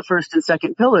between the first and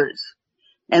second pillars.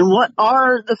 And what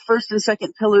are the first and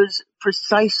second pillars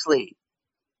precisely?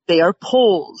 They are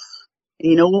poles.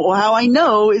 And you know how I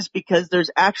know is because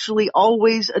there's actually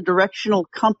always a directional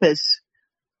compass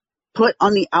put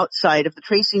on the outside of the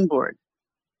tracing board.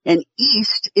 And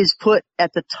east is put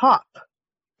at the top.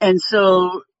 And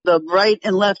so the right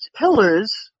and left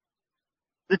pillars,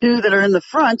 the 2 that are in the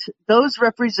front, those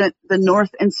represent the north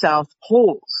and south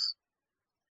poles.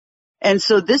 And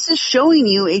so this is showing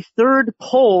you a third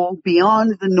pole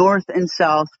beyond the north and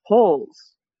south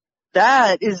poles.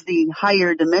 That is the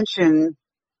higher dimension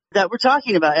that we're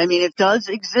talking about. I mean, it does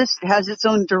exist. It has its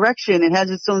own direction. It has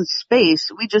its own space.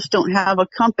 We just don't have a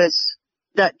compass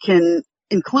that can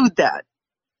include that.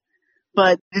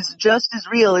 But it's just as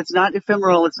real. It's not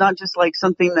ephemeral. It's not just like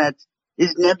something that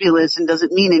is nebulous and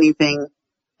doesn't mean anything.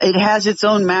 It has its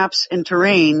own maps and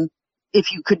terrain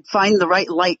if you could find the right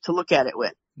light to look at it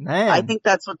with. Man. I think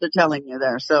that's what they're telling you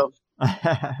there. So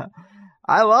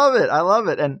I love it. I love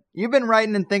it. And you've been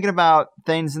writing and thinking about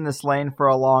things in this lane for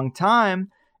a long time.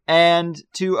 And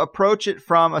to approach it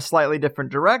from a slightly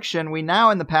different direction, we now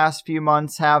in the past few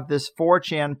months have this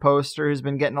 4chan poster who's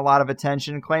been getting a lot of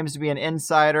attention, claims to be an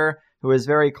insider who is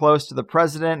very close to the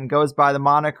president and goes by the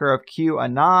moniker of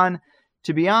Anon.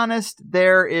 To be honest,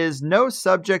 there is no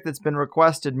subject that's been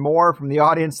requested more from the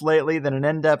audience lately than an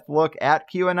in-depth look at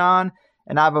Anon,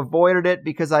 and I've avoided it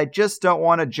because I just don't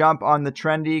want to jump on the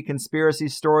trendy conspiracy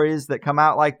stories that come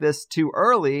out like this too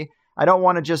early. I don't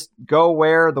want to just go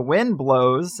where the wind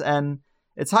blows. And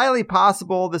it's highly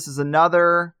possible this is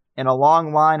another in a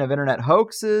long line of internet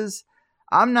hoaxes.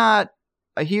 I'm not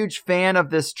a huge fan of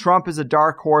this Trump is a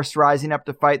dark horse rising up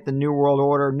to fight the New World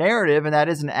Order narrative, and that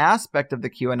is an aspect of the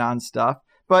QAnon stuff.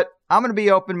 But I'm going to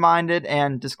be open-minded,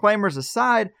 and disclaimers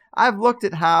aside, I've looked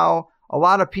at how a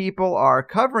lot of people are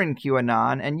covering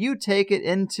QAnon, and you take it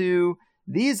into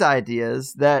these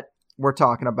ideas that we're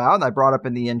talking about, and I brought up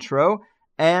in the intro,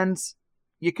 and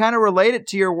you kind of relate it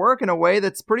to your work in a way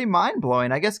that's pretty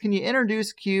mind-blowing. I guess, can you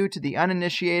introduce Q to the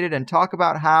uninitiated and talk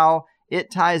about how it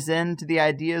ties into the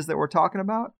ideas that we're talking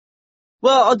about?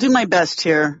 Well, I'll do my best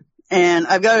here. And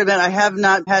I've got to admit, I have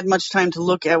not had much time to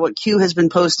look at what Q has been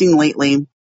posting lately.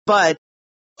 But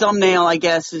thumbnail, I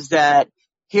guess, is that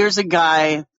here's a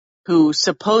guy who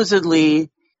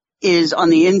supposedly is on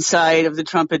the inside of the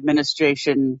Trump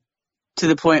administration to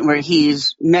the point where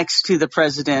he's next to the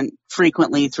president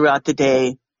frequently throughout the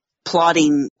day,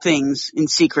 plotting things in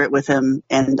secret with him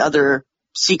and other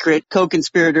secret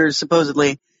co-conspirators,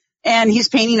 supposedly. And he's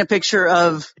painting a picture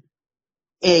of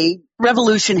a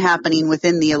revolution happening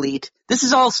within the elite. This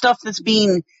is all stuff that's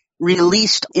being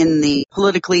released in the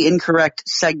politically incorrect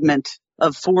segment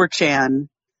of 4chan.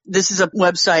 This is a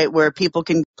website where people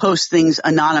can post things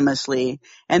anonymously,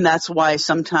 and that's why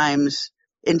sometimes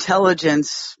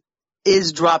intelligence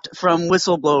is dropped from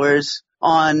whistleblowers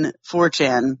on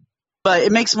 4chan. But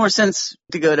it makes more sense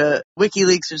to go to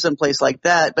WikiLeaks or someplace like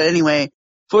that. But anyway,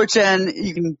 4chan,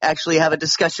 you can actually have a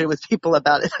discussion with people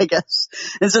about it, I guess.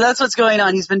 And so that's what's going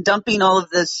on. He's been dumping all of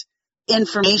this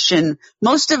information.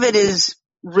 Most of it is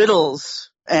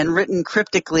riddles and written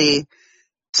cryptically.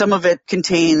 Some of it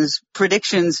contains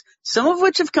predictions, some of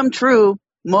which have come true.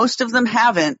 Most of them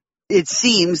haven't. It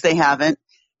seems they haven't.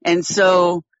 And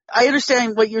so I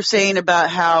understand what you're saying about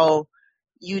how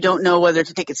you don't know whether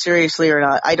to take it seriously or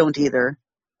not. I don't either.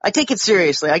 I take it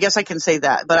seriously. I guess I can say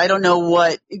that, but I don't know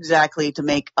what exactly to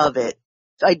make of it.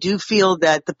 I do feel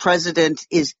that the president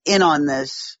is in on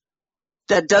this.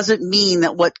 That doesn't mean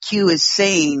that what Q is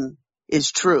saying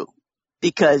is true,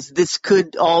 because this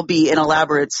could all be an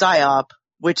elaborate psyop,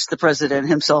 which the president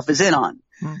himself is in on.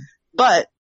 But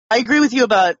I agree with you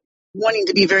about wanting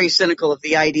to be very cynical of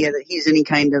the idea that he's any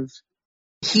kind of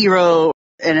hero,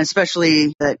 and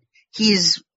especially that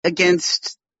he's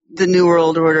against the New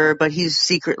World Order, but he's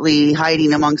secretly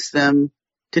hiding amongst them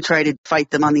to try to fight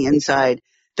them on the inside.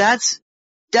 That's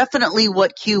definitely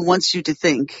what Q wants you to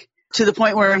think, to the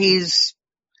point where he's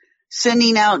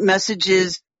sending out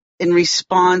messages in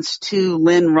response to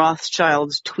Lynn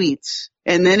Rothschild's tweets.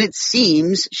 And then it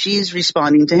seems she's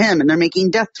responding to him, and they're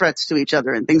making death threats to each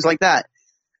other and things like that.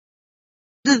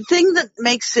 The thing that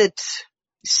makes it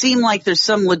seem like there's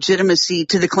some legitimacy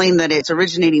to the claim that it's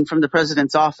originating from the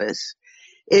president's office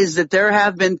is that there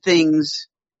have been things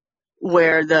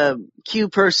where the Q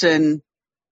person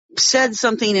said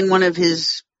something in one of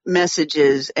his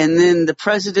messages, and then the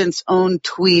president's own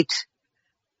tweet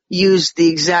used the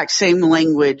exact same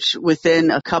language within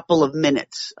a couple of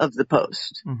minutes of the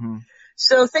post. Mm-hmm.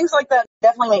 So things like that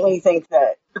definitely make me think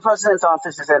that the president's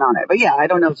office is in on it. But yeah, I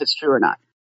don't know if it's true or not.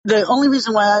 The only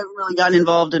reason why I really got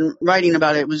involved in writing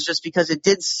about it was just because it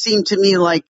did seem to me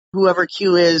like whoever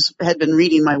Q is had been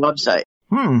reading my website.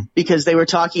 Because they were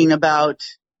talking about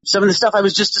some of the stuff I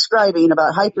was just describing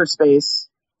about hyperspace,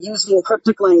 using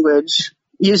cryptic language,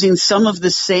 using some of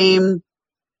the same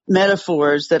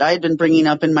metaphors that I had been bringing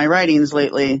up in my writings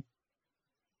lately.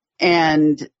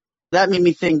 And that made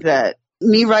me think that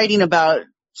me writing about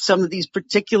some of these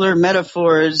particular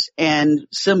metaphors and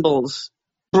symbols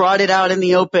brought it out in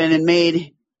the open and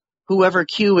made whoever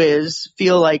Q is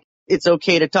feel like it's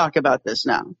okay to talk about this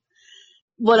now.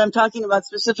 What I'm talking about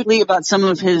specifically about some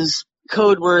of his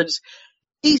code words,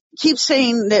 he keeps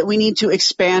saying that we need to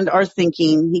expand our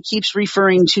thinking. He keeps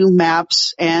referring to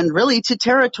maps and really to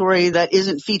territory that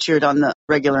isn't featured on the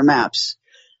regular maps.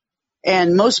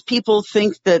 And most people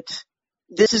think that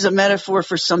this is a metaphor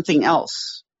for something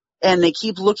else. And they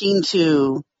keep looking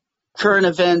to current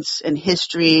events and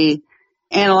history,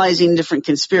 analyzing different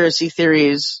conspiracy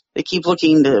theories. They keep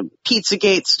looking to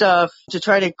Pizzagate stuff to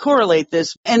try to correlate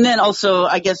this. And then also,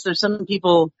 I guess there's some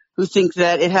people who think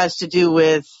that it has to do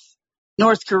with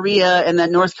North Korea and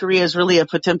that North Korea is really a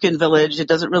Potemkin village. It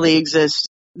doesn't really exist.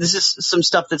 This is some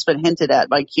stuff that's been hinted at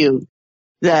by Q,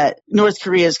 that North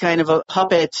Korea is kind of a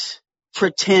puppet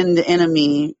pretend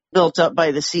enemy built up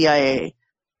by the CIA.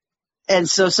 And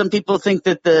so some people think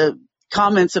that the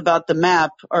comments about the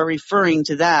map are referring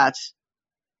to that.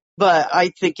 But I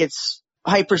think it's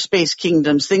hyperspace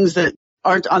kingdoms, things that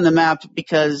aren't on the map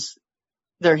because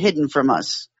they're hidden from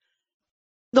us.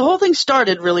 The whole thing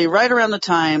started really right around the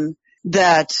time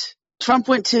that Trump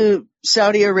went to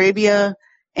Saudi Arabia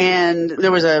and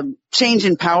there was a change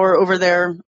in power over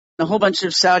there. A whole bunch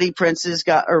of Saudi princes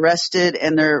got arrested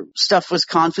and their stuff was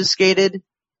confiscated.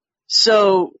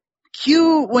 So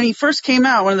Q, when he first came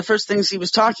out, one of the first things he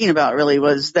was talking about really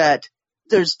was that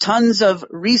there's tons of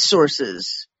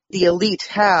resources the elite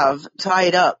have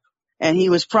tied up, and he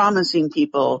was promising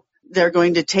people they're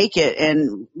going to take it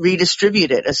and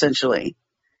redistribute it, essentially.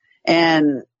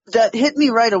 And that hit me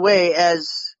right away as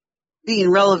being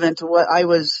relevant to what I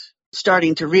was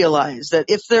starting to realize, that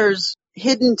if there's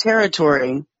hidden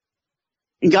territory,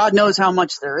 and God knows how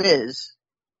much there is,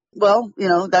 well,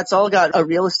 that's all got a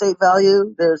real estate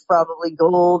value. There's probably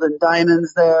gold and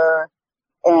diamonds there,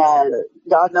 and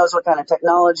God knows what kind of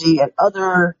technology and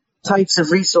other types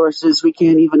of resources we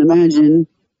can't even imagine.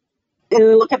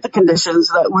 And look at the conditions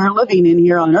that we're living in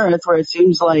here on Earth, where it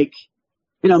seems like,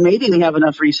 maybe we have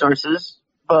enough resources,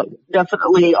 but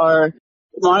definitely our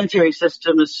monetary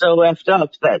system is so effed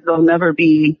up that they'll never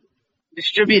be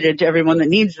distributed to everyone that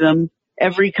needs them.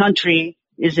 Every country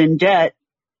is in debt.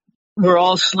 We're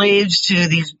all slaves to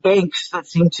these banks that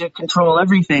seem to control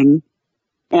everything,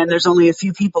 and there's only a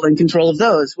few people in control of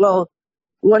those. Well,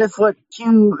 what if what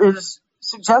Q is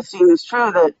suggesting is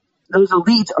true, that those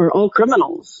elite are all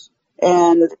criminals,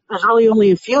 and there's really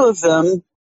only a few of them?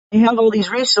 They have all these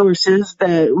resources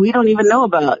that we don't even know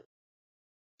about.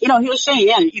 He was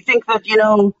saying, you think that you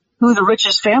know who the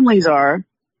richest families are.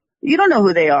 You don't know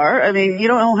who they are. I mean, you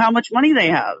don't know how much money they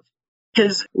have.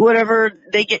 Because whatever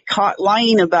they get caught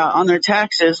lying about on their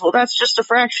taxes, well, that's just a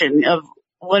fraction of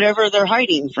whatever they're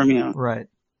hiding from you. Right.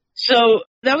 So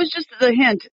that was just the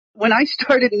hint. When I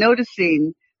started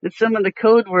noticing that some of the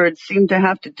code words seem to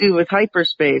have to do with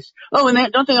hyperspace. Oh,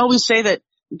 and don't they always say that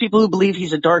people who believe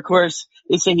he's a dark horse,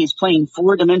 they say he's playing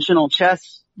 4-dimensional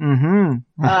chess? Mm-hmm.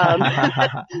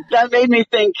 That made me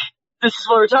think this is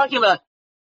what we're talking about.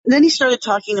 And then he started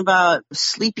talking about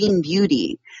Sleeping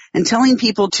Beauty and telling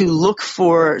people to look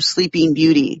for Sleeping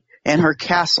Beauty and her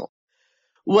castle.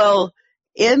 Well,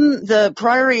 in the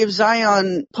Priory of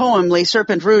Zion poem, Les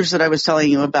Serpents Rouges, that I was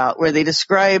telling you about, where they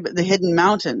describe the hidden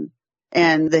mountain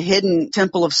and the hidden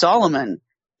Temple of Solomon,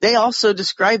 they also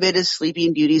describe it as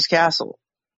Sleeping Beauty's castle.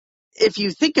 If you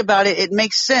think about it, it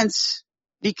makes sense,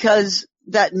 because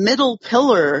that middle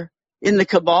pillar in the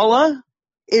Kabbalah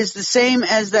is the same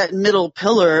as that middle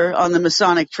pillar on the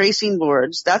Masonic tracing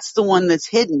boards. That's the one that's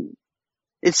hidden.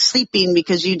 It's sleeping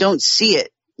because you don't see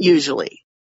it usually.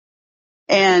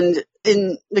 And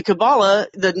in the Kabbalah,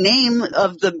 the name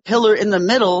of the pillar in the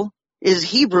middle is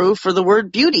Hebrew for the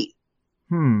word beauty.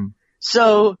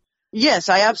 So, yes,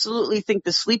 I absolutely think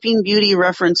the Sleeping Beauty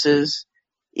references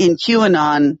in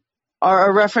QAnon are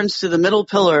a reference to the middle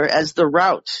pillar as the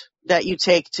route that you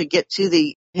take to get to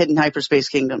the hidden hyperspace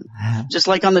kingdom. Just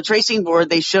like on the tracing board,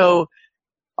 they show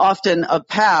often a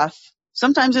path.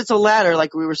 Sometimes it's a ladder,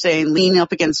 like we were saying, leaning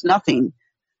up against nothing.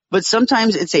 But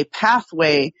sometimes it's a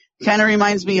pathway. Kind of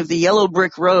reminds me of the yellow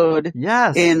brick road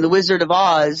in The Wizard of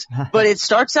Oz. But it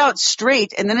starts out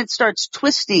straight, and then it starts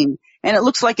twisting. And it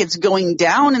looks like it's going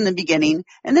down in the beginning,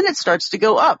 and then it starts to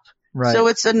go up. Right. So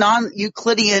it's a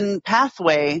non-Euclidean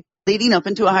pathway leading up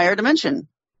into a higher dimension.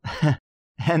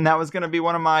 And that was going to be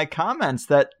one of my comments,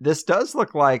 that this does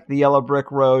look like the yellow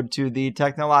brick road to the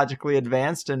technologically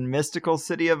advanced and mystical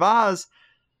city of Oz,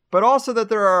 but also that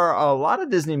there are a lot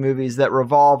of Disney movies that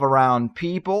revolve around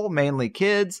people, mainly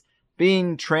kids,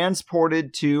 being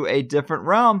transported to a different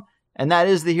realm, and that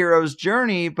is the hero's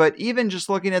journey. But even just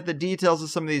looking at the details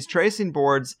of some of these tracing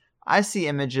boards, I see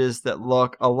images that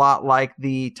look a lot like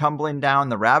the tumbling down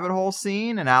the rabbit hole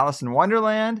scene in Alice in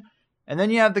Wonderland. And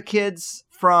then you have the kids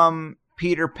from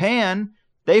Peter Pan.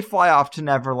 They fly off to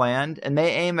Neverland and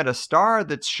they aim at a star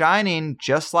that's shining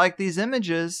just like these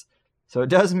images. So it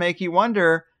does make you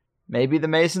wonder, maybe the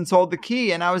Masons hold the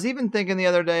key. And I was even thinking the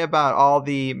other day about all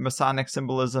the Masonic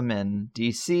symbolism in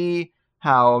DC,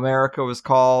 how America was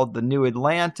called the New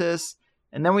Atlantis.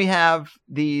 And then we have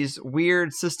these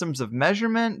weird systems of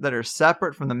measurement that are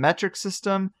separate from the metric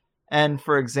system. And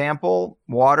for example,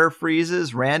 water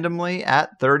freezes randomly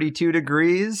at 32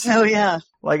 degrees. Oh, yeah.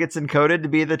 Like it's encoded to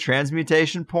be the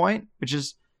transmutation point, which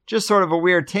is just sort of a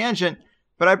weird tangent.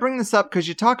 But I bring this up because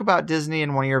you talk about Disney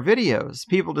in one of your videos.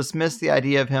 People dismiss the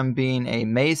idea of him being a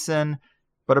Mason,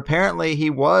 but apparently he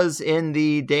was in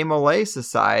the Desmoulins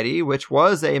Society, which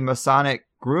was a Masonic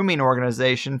grooming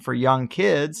organization for young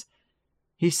kids.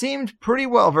 He seemed pretty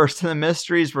well versed in the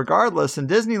mysteries regardless, and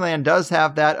Disneyland does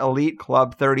have that elite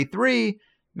Club 33.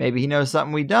 Maybe he knows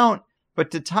something we don't.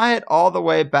 But to tie it all the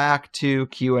way back to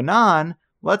QAnon,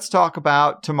 let's talk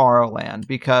about Tomorrowland,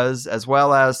 because as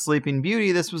well as Sleeping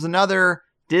Beauty, this was another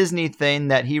Disney thing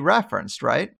that he referenced,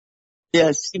 right?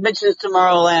 Yes, he mentions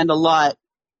Tomorrowland a lot,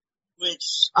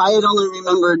 which I had only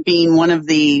remembered being one of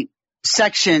the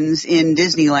sections in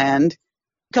Disneyland.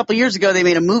 A couple years ago, they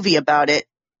made a movie about it.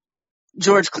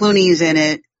 George Clooney's in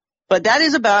it. But that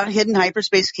is about hidden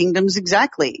hyperspace kingdoms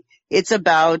exactly. It's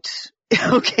about,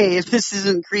 okay, if this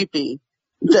isn't creepy,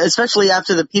 especially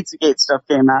after the Pizzagate stuff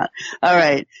came out. All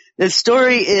right. The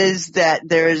story is that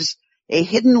there's a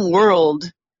hidden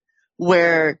world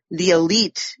where the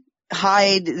elite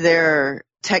hide their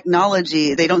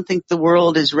technology they don't think the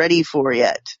world is ready for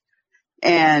yet.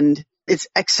 And it's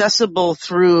accessible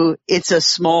through It's a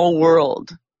Small World,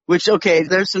 which, okay,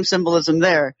 there's some symbolism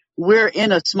there. We're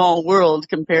in a small world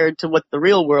compared to what the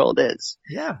real world is.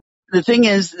 Yeah. The thing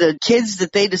is, the kids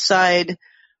that they decide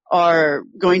are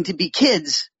going to be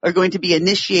kids are going to be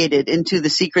initiated into the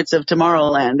secrets of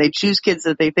Tomorrowland. They choose kids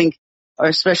that they think are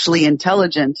especially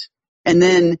intelligent, and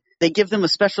then they give them a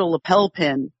special lapel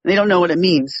pin. They don't know what it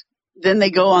means. Then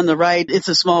they go on the ride, It's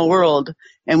a Small World,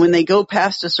 and when they go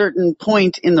past a certain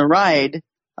point in the ride,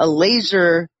 a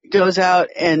laser goes out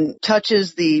and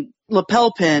touches the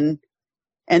lapel pin.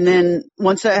 And then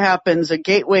once that happens, a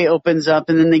gateway opens up,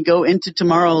 and then they go into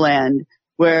Tomorrowland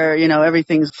where, you know,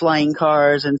 everything's flying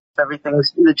cars and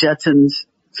everything's the Jetsons'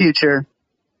 future.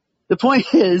 The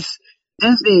point is,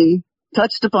 Disney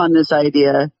touched upon this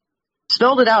idea,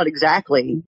 spelled it out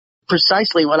exactly,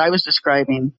 precisely what I was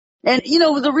describing. And, you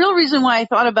know, the real reason why I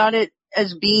thought about it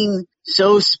as being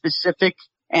so specific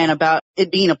and about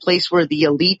it being a place where the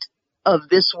elite of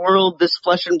this world, this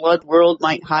flesh and blood world,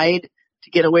 might hide to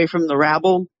get away from the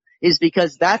rabble is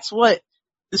because that's what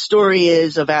the story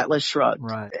is of Atlas Shrugged,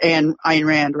 right, and Ayn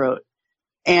Rand wrote.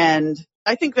 And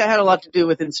I think that had a lot to do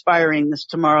with inspiring this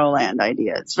Tomorrowland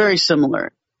idea. It's very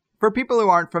similar. For people who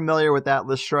aren't familiar with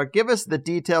Atlas Shrugged, give us the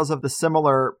details of the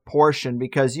similar portion,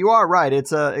 because you are right,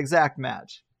 it's an exact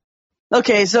match.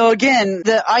 Okay, so again,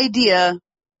 the idea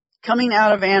coming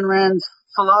out of Ayn Rand's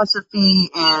philosophy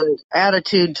and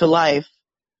attitude to life,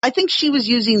 I think she was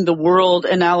using the world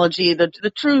analogy.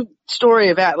 The true story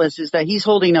of Atlas is that he's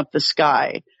holding up the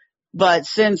sky. But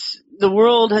since the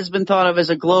world has been thought of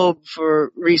as a globe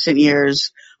for recent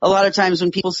years, a lot of times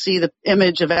when people see the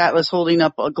image of Atlas holding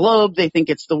up a globe, they think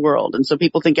it's the world. And so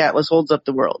people think Atlas holds up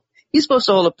the world. He's supposed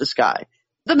to hold up the sky.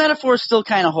 The metaphor still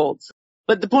kind of holds.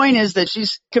 But the point is that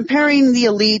she's comparing the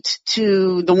elite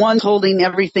to the ones holding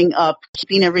everything up,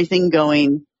 keeping everything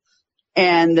going,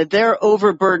 and that they're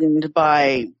overburdened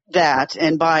by that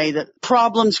and by the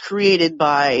problems created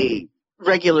by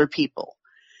regular people.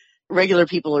 Regular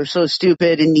people are so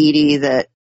stupid and needy that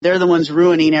they're the ones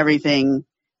ruining everything.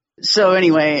 So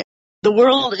anyway, the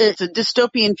world is a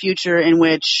dystopian future in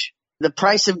which the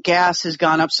price of gas has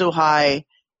gone up so high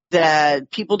that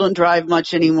people don't drive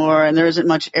much anymore and there isn't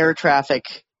much air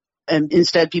traffic. And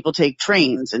instead people take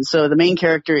trains. And so the main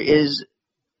character is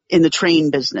in the train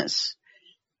business.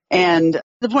 And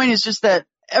the point is just that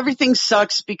everything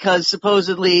sucks because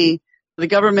supposedly the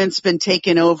government's been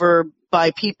taken over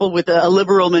by people with a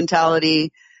liberal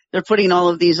mentality. They're putting all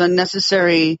of these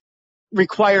unnecessary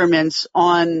requirements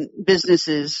on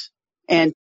businesses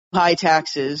and high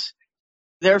taxes.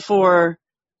 Therefore,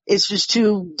 it's just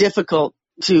too difficult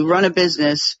to run a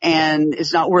business and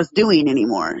it's not worth doing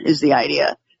anymore is the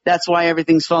idea. That's why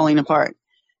everything's falling apart.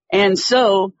 And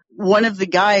so one of the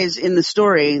guys in the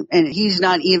story, and he's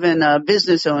not even a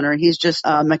business owner, he's just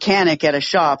a mechanic at a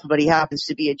shop, but he happens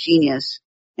to be a genius.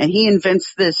 And he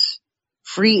invents this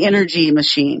free energy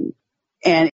machine.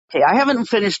 And okay, I haven't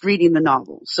finished reading the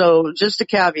novel, so just a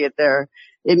caveat there.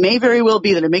 It may very well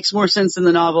be that it makes more sense in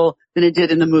the novel than it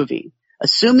did in the movie.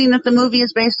 Assuming that the movie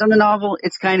is based on the novel,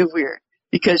 it's kind of weird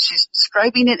because she's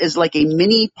describing it as like a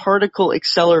mini particle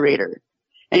accelerator.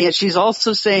 And yet she's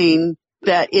also saying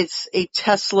that it's a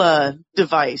Tesla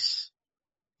device.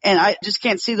 And I just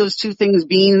can't see those two things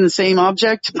being the same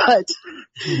object. But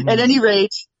at any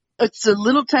rate, it's a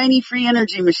little tiny free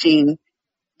energy machine.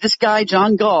 This guy,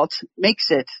 John Galt, makes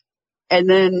it. And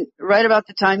then right about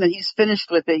the time that he's finished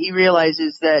with it, he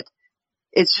realizes that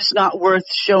it's just not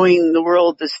worth showing the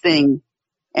world this thing.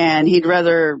 And he'd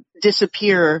rather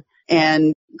disappear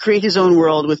and create his own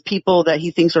world with people that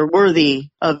he thinks are worthy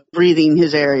of breathing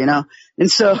his air, you know. And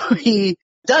so he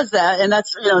does that, and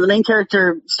that's, you know, the main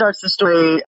character starts the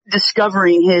story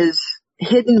discovering his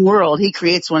hidden world. He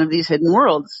creates one of these hidden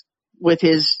worlds with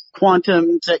his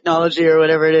quantum technology or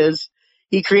whatever it is.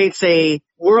 He creates a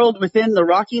world within the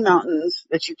Rocky Mountains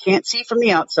that you can't see from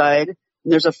the outside,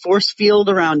 and there's a force field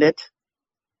around it.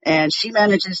 And she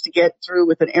manages to get through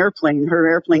with an airplane. Her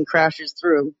airplane crashes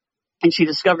through, and she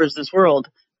discovers this world.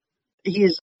 He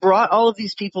is brought all of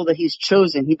these people that he's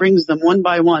chosen. He brings them one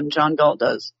by one, John Galt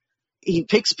does. He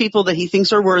picks people that he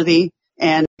thinks are worthy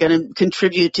and going to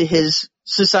contribute to his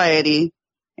society,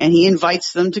 and he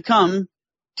invites them to come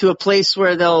to a place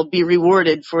where they'll be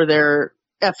rewarded for their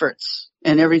efforts,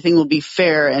 and everything will be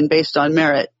fair and based on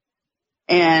merit.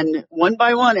 And one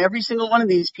by one, every single one of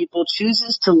these people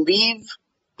chooses to leave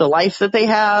the life that they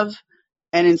have,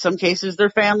 and in some cases their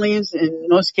families, in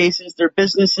most cases their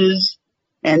businesses,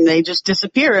 and they just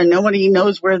disappear and nobody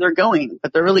knows where they're going.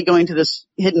 But they're really going to this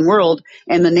hidden world,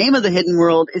 and the name of the hidden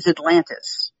world is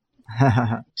Atlantis.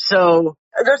 So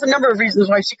there's a number of reasons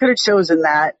why she could have chosen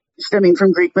that, stemming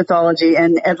from Greek mythology,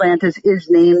 and Atlantis is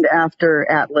named after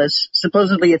Atlas.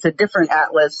 Supposedly it's a different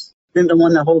Atlas than the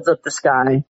one that holds up the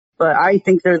sky, but I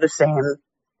think they're the same.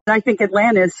 I think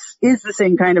Atlantis is the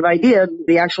same kind of idea,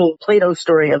 the actual Plato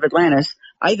story of Atlantis.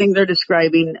 I think they're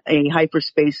describing a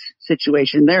hyperspace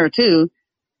situation there too,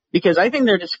 because I think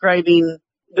they're describing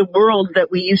the world that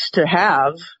we used to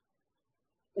have,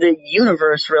 the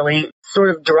universe really, sort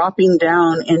of dropping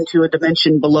down into a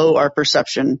dimension below our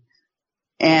perception.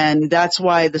 And that's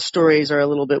why the stories are a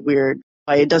little bit weird.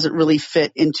 It doesn't really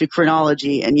fit into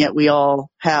chronology, and yet we all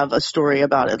have a story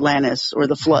about Atlantis or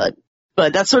the flood.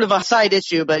 But that's sort of a side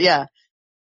issue, but yeah.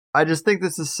 I just think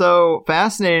this is so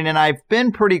fascinating, and I've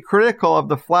been pretty critical of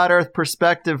the flat earth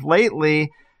perspective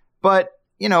lately, but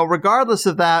you know, regardless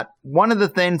of that, one of the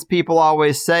things people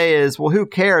always say is, well, who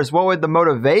cares? What would the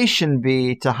motivation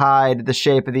be to hide the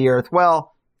shape of the earth?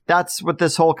 Well, that's what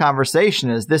this whole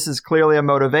conversation is. This is clearly a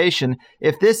motivation.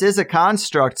 If this is a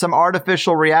construct, some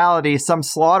artificial reality, some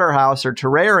slaughterhouse or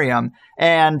terrarium,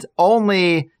 and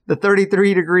only the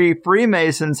 33-degree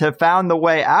Freemasons have found the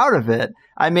way out of it,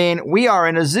 I mean, we are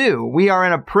in a zoo. We are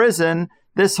in a prison.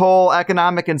 This whole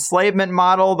economic enslavement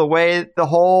model, the way the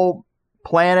whole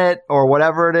planet or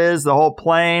whatever it is, the whole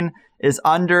plane is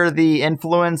under the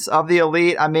influence of the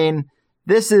elite. I mean,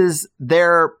 this is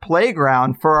their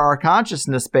playground for our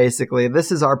consciousness, basically.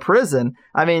 This is our prison.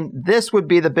 I mean, this would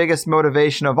be the biggest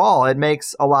motivation of all. It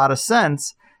makes a lot of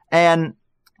sense. And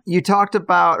you talked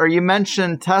about, or you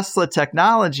mentioned Tesla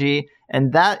technology,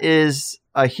 and that is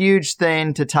a huge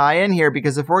thing to tie in here,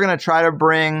 because if we're going to try to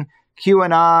bring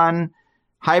QAnon,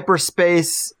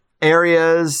 hyperspace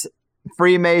areas,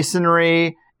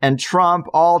 Freemasonry, and Trump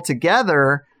all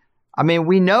together, I mean,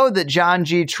 we know that John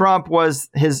G. Trump was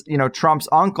Trump's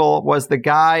uncle was the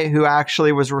guy who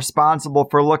actually was responsible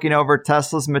for looking over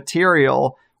Tesla's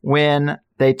material when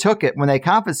they took it, when they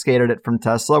confiscated it from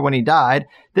Tesla when he died.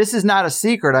 This is not a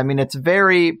secret. I mean, it's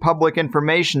very public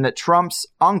information that Trump's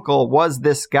uncle was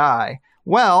this guy.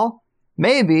 Well,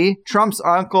 maybe Trump's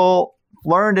uncle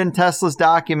learned in Tesla's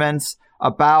documents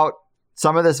about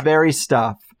some of this very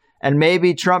stuff. And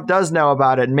maybe Trump does know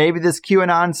about it. Maybe this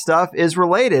QAnon stuff is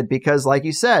related because, like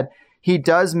you said, he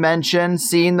does mention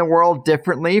seeing the world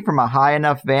differently from a high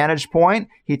enough vantage point.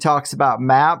 He talks about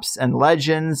maps and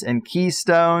legends and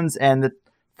keystones and the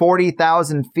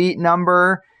 40,000 feet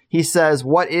number. He says,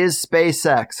 "What is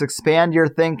SpaceX? Expand your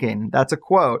thinking." That's a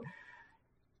quote.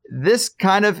 This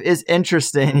kind of is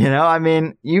interesting, you know? I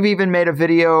mean, you've even made a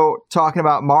video talking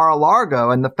about Mar-a-Lago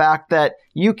and the fact that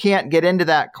you can't get into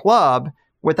that club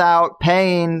without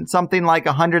paying something like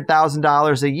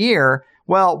 $100,000 a year.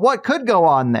 Well, what could go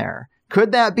on there?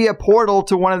 Could that be a portal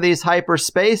to one of these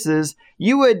hyperspaces?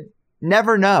 You would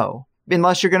never know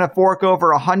unless you're going to fork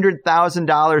over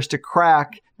 $100,000 to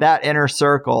crack that inner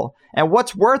circle. And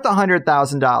what's worth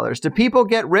 $100,000? Do people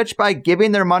get rich by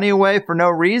giving their money away for no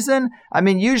reason? I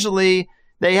mean, usually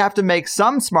they have to make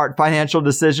some smart financial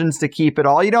decisions to keep it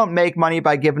all. You don't make money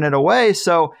by giving it away.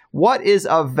 So what is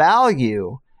of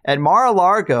value at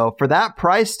Mar-a-Lago for that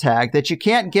price tag that you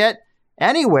can't get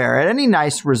anywhere at any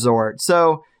nice resort?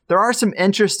 So there are some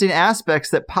interesting aspects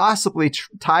that possibly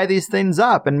tie these things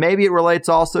up, and maybe it relates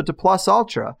also to Plus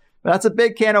Ultra. That's a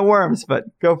big can of worms, but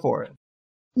go for it.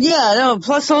 Yeah, no,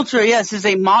 Plus Ultra, yes, is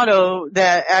a motto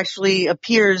that actually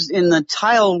appears in the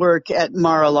tile work at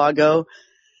Mar-a-Lago,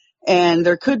 and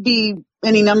there could be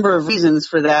any number of reasons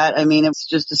for that. I mean, it's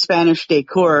just a Spanish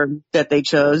decor that they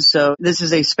chose. So this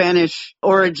is a Spanish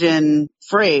origin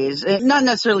phrase. Not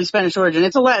necessarily Spanish origin.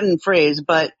 It's a Latin phrase,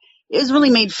 but it is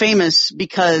really made famous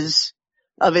because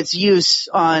of its use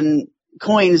on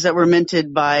coins that were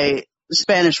minted by the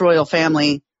Spanish royal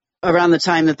family around the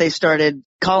time that they started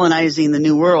colonizing the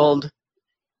New World.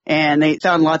 And they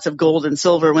found lots of gold and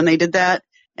silver when they did that.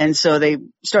 And so they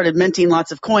started minting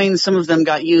lots of coins. Some of them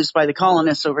got used by the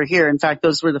colonists over here. In fact,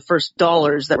 those were the first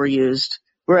dollars that were used,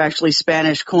 were actually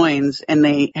Spanish coins. And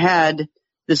they had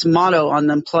this motto on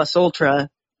them, Plus Ultra,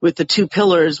 with the two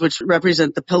pillars, which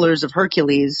represent the pillars of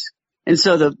Hercules. And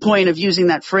so the point of using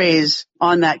that phrase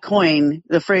on that coin,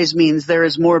 the phrase means there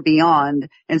is more beyond.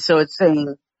 And so it's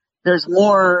saying there's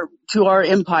more to our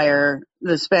empire,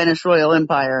 the Spanish royal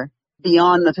empire,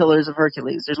 beyond the Pillars of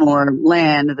Hercules. There's more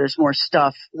land, there's more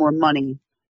stuff, more money.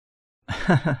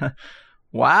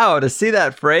 Wow, to see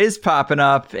that phrase popping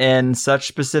up in such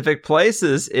specific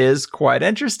places is quite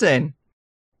interesting.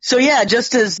 So yeah,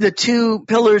 just as the two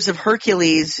Pillars of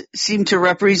Hercules seem to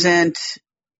represent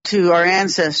to our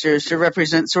ancestors, to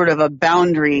represent sort of a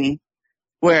boundary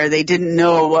where they didn't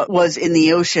know what was in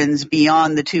the oceans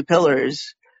beyond the two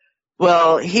pillars.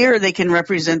 Well, here they can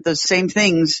represent those same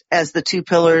things as the two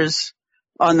pillars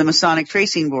on the Masonic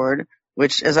tracing board,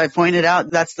 which, as I pointed out,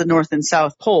 that's the North and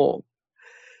South Pole.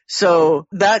 So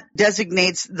that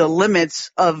designates the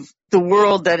limits of the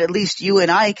world that at least you and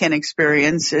I can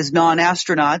experience as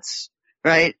non-astronauts,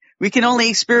 right? We can only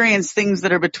experience things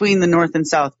that are between the North and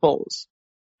South Poles.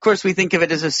 Of course, we think of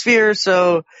it as a sphere,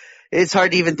 so it's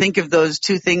hard to even think of those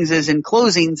two things as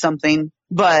enclosing something,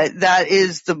 but that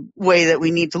is the way that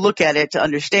we need to look at it to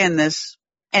understand this.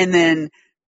 And then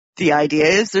the idea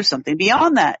is there's something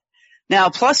beyond that. Now,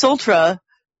 Plus Ultra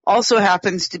also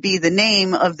happens to be the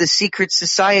name of the secret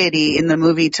society in the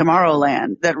movie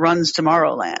Tomorrowland that runs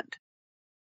Tomorrowland.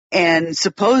 And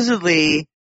supposedly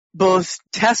both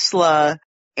Tesla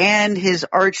and his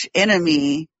arch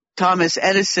enemy, Thomas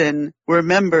Edison, were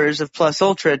members of Plus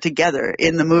Ultra together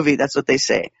in the movie. That's what they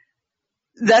say.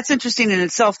 That's interesting in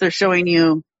itself. They're showing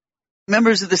you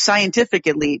members of the scientific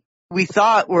elite we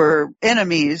thought were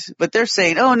enemies, but they're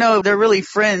saying, oh no, they're really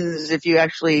friends if you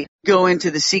actually go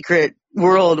into the secret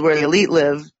world where the elite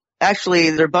live. Actually,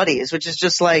 they're buddies, which is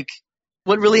just like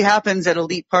what really happens at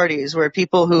elite parties where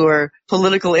people who are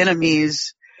political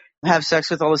enemies have sex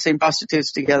with all the same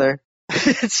prostitutes together.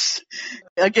 It's,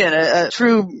 again, a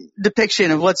true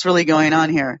depiction of what's really going on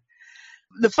here.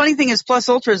 The funny thing is Plus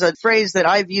Ultra is a phrase that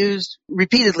I've used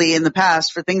repeatedly in the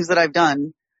past for things that I've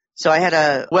done. So I had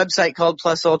a website called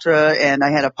Plus Ultra and I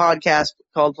had a podcast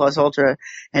called Plus Ultra,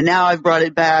 and now I've brought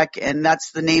it back, and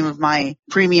that's the name of my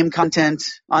premium content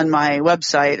on my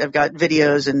website. I've got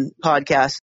videos and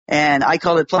podcasts, and I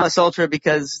call it Plus Ultra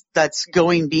because that's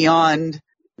going beyond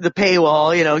the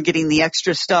paywall, you know, getting the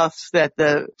extra stuff that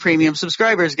the premium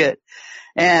subscribers get.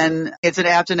 And it's an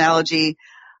apt analogy.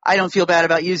 I don't feel bad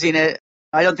about using it.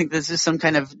 I don't think this is some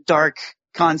kind of dark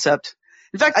concept.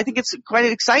 In fact, I think it's quite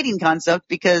an exciting concept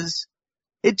because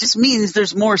it just means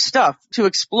there's more stuff to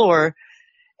explore.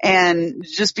 And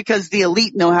just because the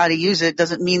elite know how to use it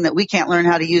doesn't mean that we can't learn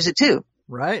how to use it too.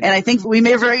 Right. And I think we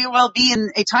may very well be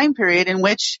in a time period in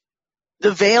which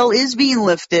the veil is being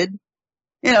lifted.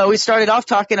 You know, we started off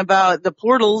talking about the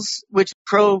portals, which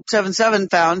Pro 77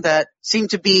 found that seem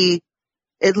to be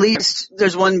at least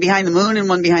there's one behind the moon and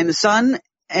one behind the sun.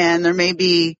 And there may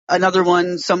be another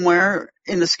one somewhere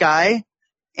in the sky.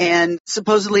 And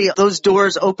supposedly those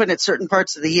doors open at certain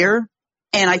parts of the year.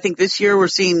 And I think this year we're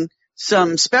seeing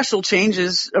some special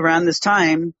changes around this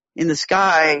time in the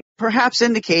sky, perhaps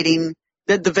indicating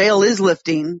that the veil is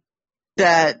lifting,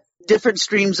 that different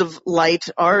streams of light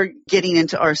are getting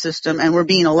into our system, and we're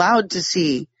being allowed to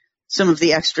see some of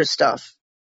the extra stuff.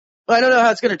 Well, I don't know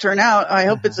how it's going to turn out. I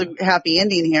hope it's a happy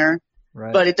ending here.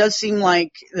 Right. But it does seem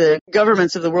like the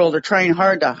governments of the world are trying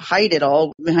hard to hide it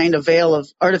all behind a veil of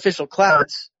artificial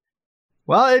clouds.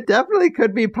 Well, it definitely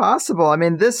could be possible. I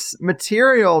mean, this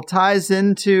material ties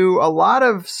into a lot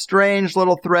of strange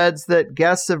little threads that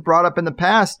guests have brought up in the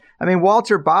past. I mean,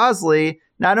 Walter Bosley,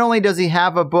 not only does he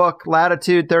have a book,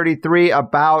 Latitude 33,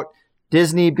 about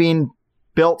Disney being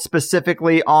built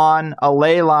specifically on a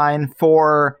ley line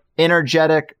for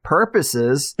energetic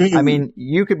purposes. Mm-hmm. I mean,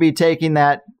 you could be taking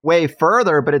that way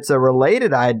further, but it's a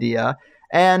related idea.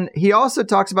 And he also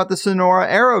talks about the Sonora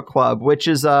Aero Club, which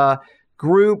is a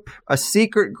group, a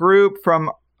secret group from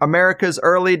America's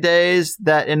early days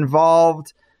that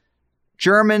involved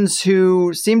Germans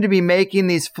who seemed to be making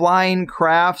these flying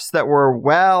crafts that were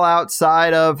well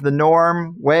outside of the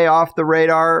norm, way off the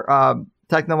radar,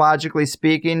 technologically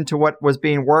speaking, to what was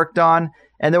being worked on.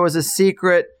 And there was a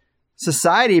secret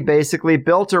society basically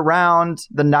built around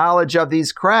the knowledge of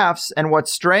these crafts. And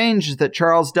what's strange is that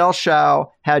Charles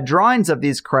Delshow had drawings of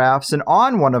these crafts, and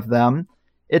on one of them,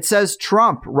 it says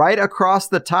Trump right across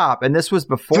the top. And this was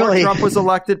before really? Trump was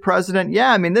elected president.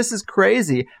 Yeah, I mean, this is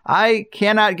crazy. I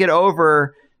cannot get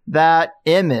over that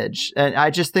image. And I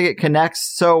just think it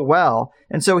connects so well.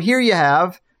 And so here you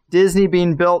have Disney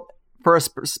being built for a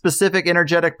specific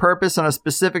energetic purpose on a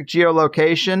specific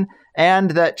geolocation,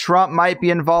 and that Trump might be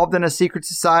involved in a secret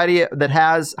society that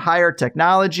has higher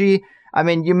technology. I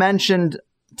mean, you mentioned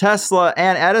Tesla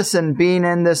and Edison being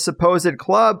in this supposed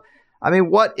club. I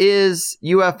mean, what is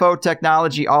UFO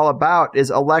technology all about is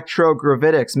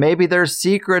electrogravitics. Maybe there's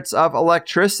secrets of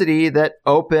electricity that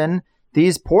open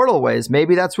these portal ways.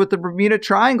 Maybe that's what the Bermuda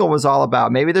Triangle was all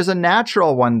about. Maybe there's a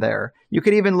natural one there. You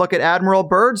could even look at Admiral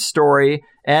Byrd's story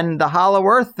and the Hollow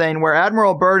Earth thing, where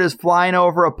Admiral Byrd is flying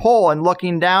over a pole and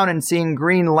looking down and seeing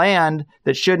green land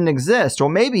that shouldn't exist. Well,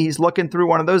 maybe he's looking through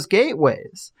one of those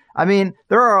gateways. I mean,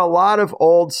 there are a lot of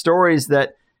old stories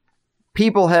that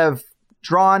people have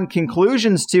drawn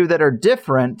conclusions to that are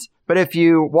different. But if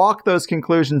you walk those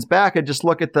conclusions back and just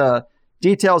look at the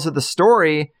details of the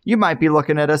story, you might be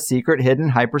looking at a secret hidden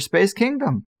hyperspace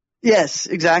kingdom. Yes,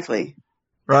 exactly.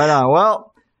 Right on.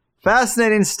 Well,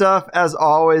 fascinating stuff as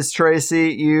always,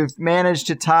 Tracy. You've managed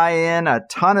to tie in a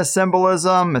ton of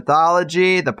symbolism,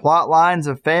 mythology, the plot lines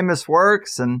of famous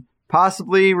works, and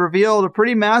possibly revealed a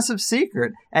pretty massive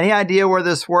secret. Any idea where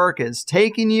this work is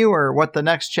taking you or what the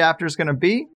next chapter is going to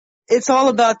be? It's all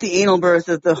about the anal birth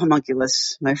of the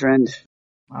homunculus, my friend.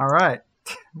 All right.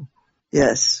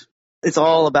 Yes. It's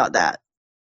all about that.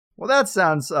 Well, that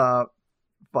sounds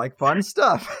like fun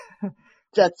stuff.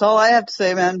 That's all I have to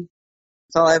say, man.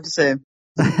 That's all I have to say.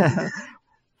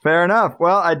 Fair enough.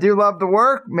 Well, I do love the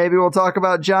work. Maybe we'll talk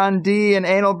about John D. and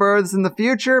anal births in the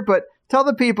future, but tell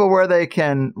the people where they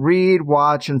can read,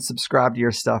 watch, and subscribe to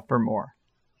your stuff for more.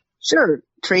 Sure.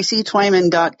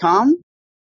 TracyTwyman.com.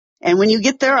 And when you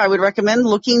get there, I would recommend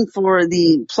looking for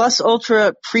the Plus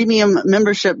Ultra Premium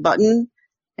membership button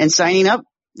and signing up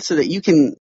so that you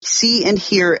can see and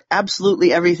hear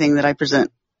absolutely everything that I present.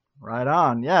 Right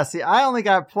on. Yeah, see, I only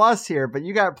got Plus here, but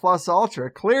you got Plus Ultra.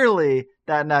 Clearly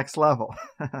that next level.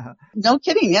 No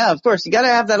kidding. Yeah, of course. You got to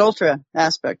have that Ultra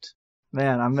aspect.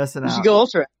 Man, I'm missing out. You should go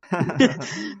Ultra.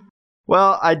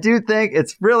 Well, I do think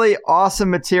it's really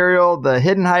awesome material. The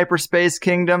Hidden Hyperspace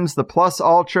Kingdoms, the Plus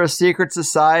Ultra Secret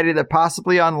Society that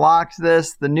possibly unlocked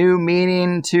this, the new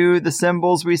meaning to the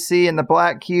symbols we see in the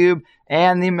Black Cube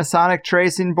and the Masonic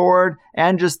Tracing Board,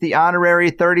 and just the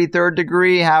honorary 33rd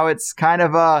degree, how it's kind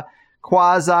of a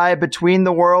quasi between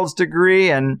the worlds degree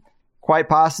and quite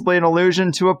possibly an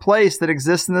allusion to a place that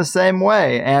exists in the same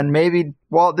way. And maybe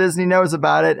Walt Disney knows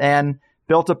about it and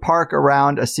built a park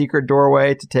around a secret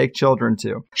doorway to take children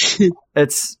to.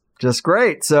 It's just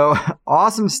great. So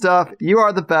awesome stuff. You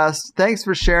are the best. Thanks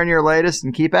for sharing your latest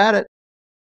and keep at it.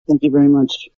 Thank you very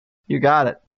much. You got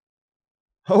it.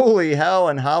 Holy hell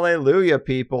and hallelujah,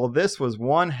 people. This was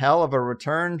one hell of a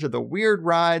return to the weird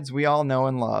rides we all know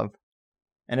and love.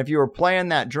 And if you were playing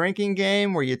that drinking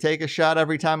game where you take a shot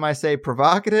every time I say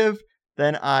provocative,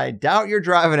 then I doubt you're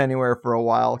driving anywhere for a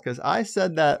while, because I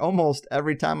said that almost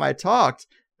every time I talked.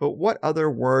 But what other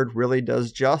word really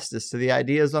does justice to the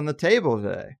ideas on the table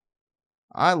today?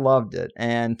 I loved it,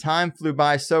 and time flew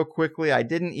by so quickly I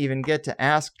didn't even get to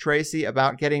ask Tracy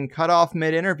about getting cut off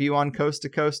mid-interview on Coast to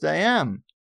Coast AM.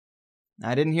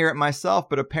 I didn't hear it myself,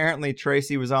 but apparently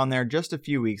Tracy was on there just a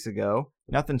few weeks ago.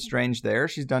 Nothing strange there.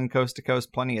 She's done Coast to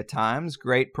Coast plenty of times.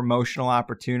 Great promotional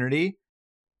opportunity.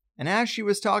 And as she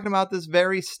was talking about this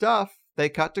very stuff, they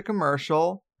cut to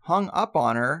commercial, hung up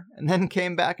on her, and then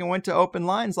came back and went to open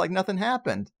lines like nothing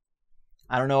happened.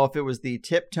 I don't know if it was the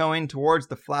tiptoeing towards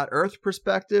the flat earth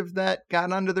perspective that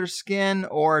got under their skin,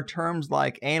 or terms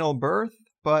like anal birth,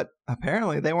 but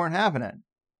apparently they weren't having it.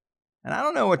 And I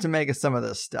don't know what to make of some of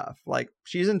this stuff. Like,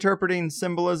 she's interpreting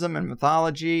symbolism and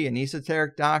mythology and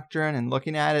esoteric doctrine and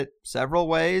looking at it several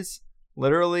ways,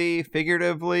 literally,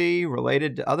 figuratively,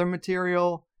 related to other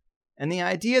material. And the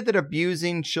idea that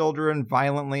abusing children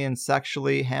violently and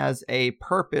sexually has a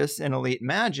purpose in elite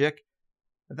magic,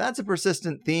 that's a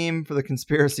persistent theme for the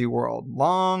conspiracy world.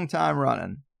 Long time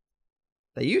running.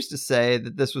 They used to say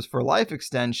that this was for life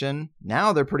extension.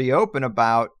 Now they're pretty open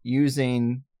about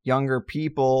using younger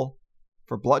people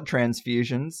for blood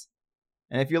transfusions.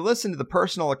 And if you listen to the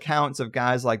personal accounts of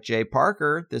guys like Jay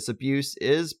Parker, this abuse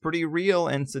is pretty real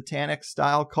in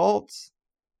satanic-style cults.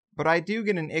 But I do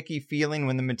get an icky feeling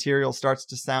when the material starts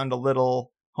to sound a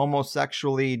little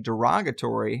homosexually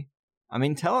derogatory. I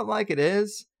mean, tell it like it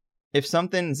is. If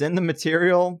something's in the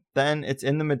material, then it's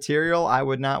in the material. I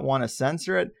would not want to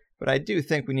censor it. But I do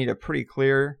think we need a pretty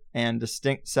clear and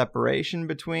distinct separation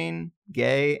between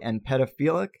gay and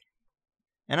pedophilic.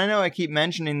 And I know I keep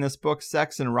mentioning this book,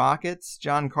 Sex and Rockets,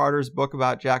 John Carter's book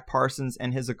about Jack Parsons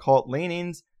and his occult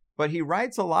leanings, but he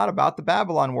writes a lot about the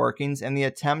Babylon workings and the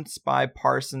attempts by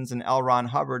Parsons and L. Ron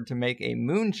Hubbard to make a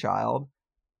moon child.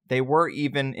 They were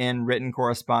even in written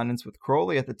correspondence with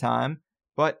Crowley at the time,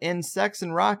 but in Sex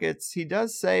and Rockets, he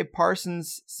does say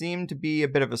Parsons seemed to be a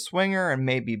bit of a swinger and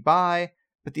maybe bi,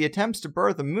 but the attempts to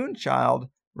birth a moon child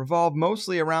revolve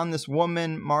mostly around this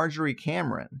woman, Marjorie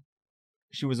Cameron.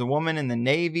 She was a woman in the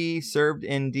Navy, served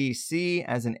in D.C.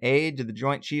 as an aide to the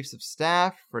Joint Chiefs of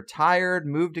Staff, retired,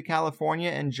 moved to California,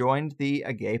 and joined the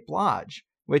Agape Lodge,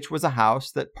 which was a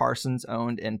house that Parsons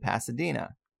owned in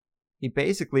Pasadena. He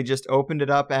basically just opened it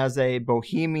up as a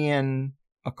bohemian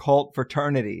occult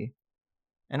fraternity.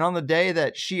 And on the day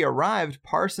that she arrived,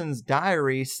 Parsons'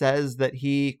 diary says that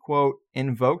he, quote,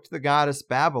 invoked the goddess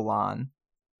Babylon.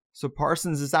 So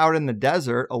Parsons is out in the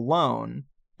desert alone,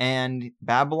 and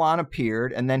Babylon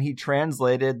appeared, and then he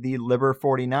translated the Liber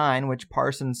 49, which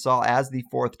Parsons saw as the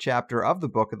 4th chapter of the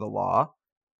Book of the Law.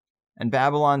 And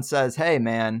Babylon says, hey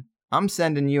man, I'm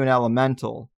sending you an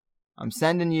elemental. I'm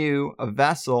sending you a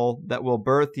vessel that will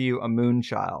birth you a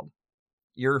moonchild.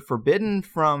 You're forbidden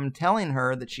from telling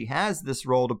her that she has this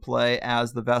role to play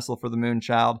as the vessel for the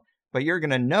moonchild, but you're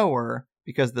going to know her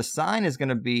because the sign is going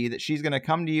to be that she's going to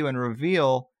come to you and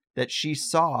reveal that she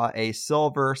saw a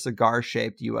silver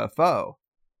cigar-shaped UFO.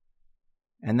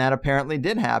 And that apparently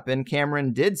did happen.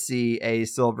 Cameron did see a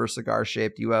silver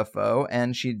cigar-shaped UFO,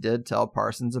 and she did tell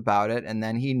Parsons about it, and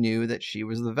then he knew that she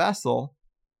was the vessel.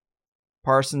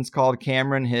 Parsons called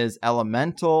Cameron his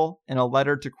elemental in a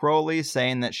letter to Crowley,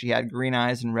 saying that she had green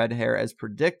eyes and red hair as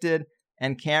predicted,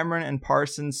 and Cameron and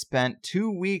Parsons spent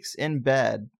 2 weeks in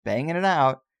bed, banging it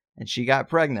out, and she got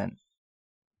pregnant.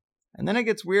 And then it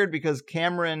gets weird because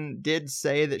Cameron did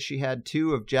say that she had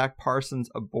 2 of Jack Parsons'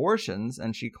 abortions,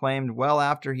 and she claimed well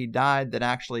after he died that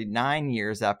actually 9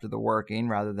 years after the working,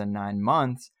 rather than 9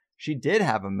 months, she did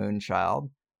have a moonchild.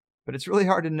 But it's really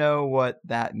hard to know what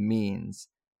that means.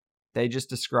 They just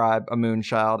describe a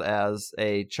moonchild as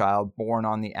a child born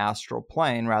on the astral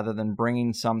plane rather than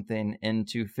bringing something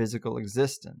into physical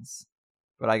existence.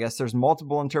 But I guess there's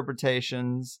multiple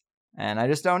interpretations. And I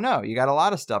just don't know. You got a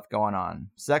lot of stuff going on.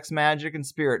 Sex magic and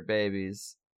spirit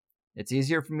babies. It's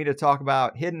easier for me to talk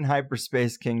about hidden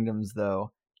hyperspace kingdoms,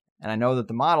 though. And I know that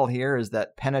the model here is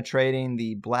that penetrating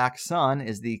the black sun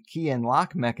is the key and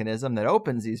lock mechanism that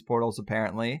opens these portals,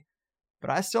 apparently. But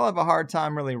I still have a hard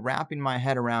time really wrapping my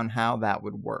head around how that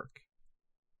would work.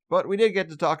 But we did get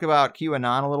to talk about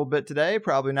QAnon a little bit today.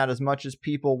 Probably not as much as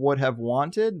people would have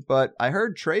wanted. But I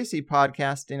heard Tracy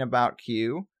podcasting about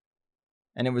Q.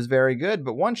 And it was very good,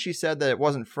 but once she said that it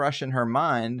wasn't fresh in her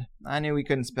mind, I knew we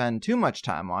couldn't spend too much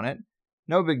time on it.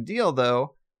 No big deal,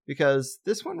 though, because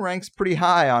this one ranks pretty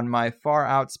high on my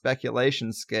far-out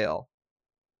speculation scale.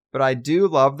 But I do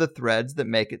love the threads that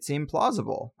make it seem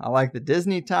plausible. I like the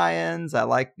Disney tie-ins, I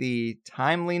like the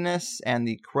timeliness and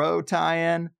the Crow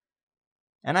tie-in.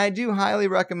 And I do highly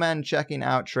recommend checking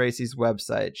out Tracy's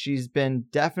website. She's been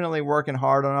definitely working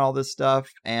hard on all this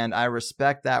stuff, and I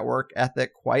respect that work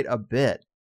ethic quite a bit.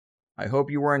 I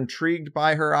hope you were intrigued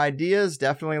by her ideas.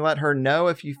 Definitely let her know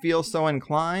if you feel so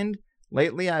inclined.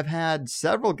 Lately, I've had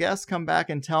several guests come back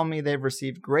and tell me they've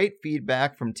received great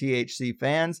feedback from THC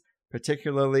fans,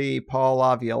 particularly Paul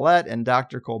LaViolette and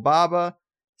Dr. Kolbaba.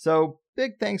 So,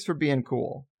 big thanks for being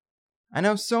cool. I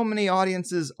know so many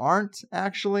audiences aren't,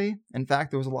 actually. In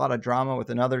fact, there was a lot of drama with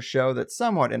another show that's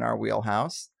somewhat in our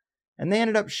wheelhouse. And they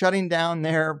ended up shutting down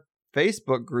their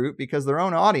Facebook group because their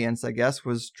own audience, I guess,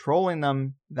 was trolling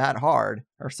them that hard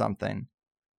or something.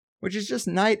 Which is just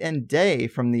night and day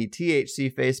from the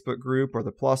THC Facebook group or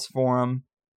the Plus forum.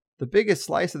 The biggest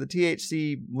slice of the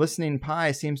THC listening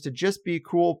pie seems to just be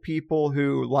cool people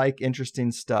who like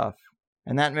interesting stuff.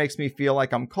 And that makes me feel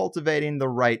like I'm cultivating the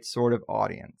right sort of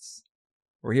audience.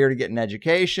 We're here to get an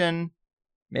education,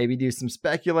 maybe do some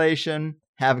speculation,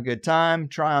 have a good time,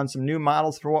 try on some new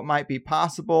models for what might be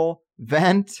possible,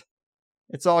 vent.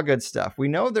 It's all good stuff. We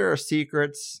know there are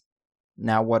secrets.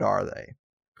 Now, what are they?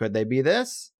 Could they be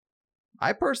this?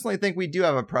 I personally think we do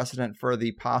have a precedent for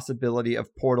the possibility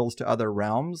of portals to other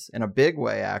realms, in a big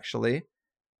way, actually.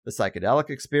 The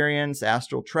psychedelic experience,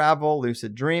 astral travel,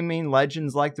 lucid dreaming,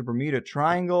 legends like the Bermuda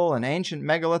Triangle, and ancient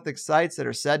megalithic sites that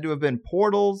are said to have been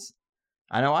portals.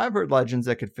 I know I've heard legends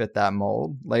that could fit that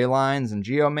mold, ley lines and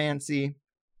geomancy.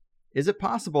 Is it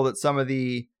possible that some of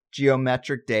the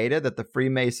geometric data that the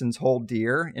Freemasons hold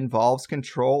dear involves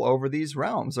control over these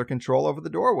realms or control over the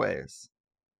doorways?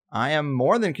 I am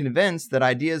more than convinced that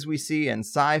ideas we see in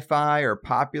sci-fi or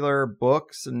popular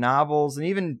books and novels, and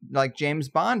even like James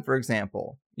Bond, for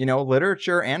example,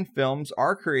 literature and films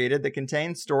are created that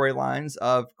contain storylines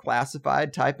of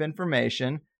classified type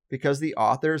information because the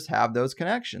authors have those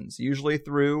connections, usually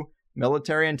through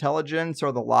military intelligence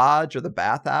or the lodge or the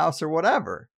bathhouse or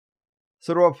whatever.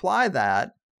 So to apply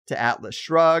that to Atlas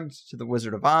Shrugged, to The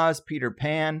Wizard of Oz, Peter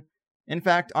Pan, in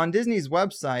fact, on Disney's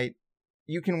website,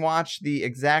 you can watch the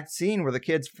exact scene where the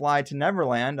kids fly to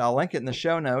Neverland. I'll link it in the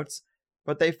show notes.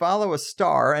 but they follow a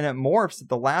star and it morphs at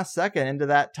the last second into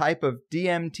that type of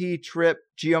DMT trip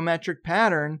geometric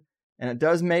pattern, and it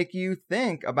does make you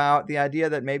think about the idea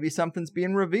that maybe something's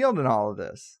being revealed in all of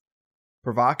this.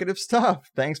 Provocative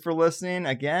stuff. Thanks for listening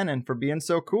again and for being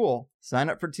so cool. Sign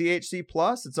up for THC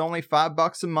Plus. It's only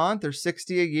 $5 a month or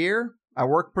 $60 a year. I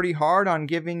work pretty hard on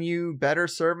giving you better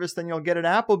service than you'll get at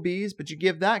Applebee's, but you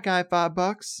give that guy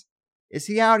 $5. Is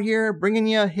he out here bringing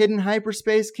you hidden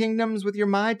hyperspace kingdoms with your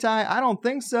Mai Tai? I don't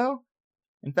think so.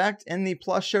 In fact, in the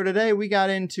Plus show today, we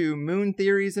got into moon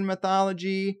theories and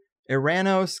mythology,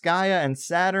 Uranus, Gaia, and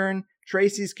Saturn,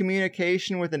 Tracy's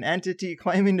communication with an entity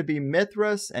claiming to be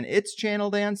Mithras and its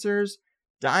channeled answers,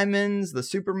 diamonds, the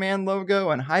Superman logo,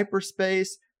 and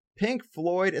hyperspace, Pink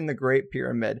Floyd, and the Great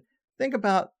Pyramid. Think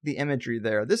about the imagery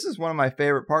there. This is one of my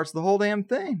favorite parts of the whole damn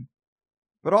thing.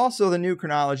 But also the new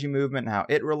chronology movement and how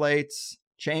it relates,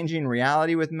 changing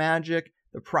reality with magic,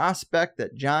 the prospect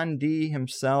that John Dee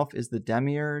himself is the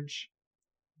demiurge,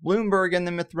 Bloomberg and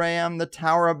the Mithraeum, the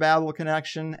Tower of Babel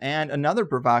connection, and another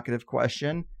provocative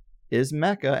question, is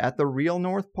Mecca at the real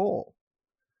North Pole?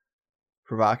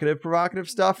 Provocative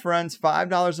stuff, friends.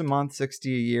 $5 a month, $60 a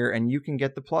year, and you can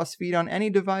get the Plus feed on any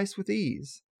device with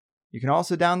ease. You can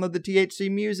also download the THC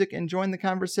music and join the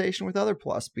conversation with other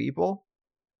Plus people.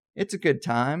 It's a good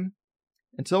time.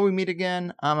 Until we meet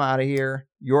again, I'm out of here.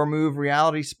 Your move,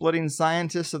 reality-splitting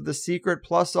scientists of the secret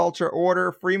Plus Ultra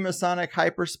Order, Freemasonic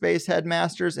hyperspace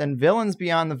headmasters, and villains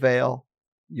beyond the veil.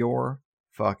 Your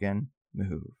fucking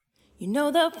move. You know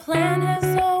the plan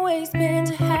has always been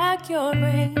to hack your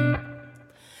brain.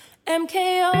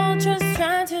 MK Ultra's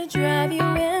trying to drive you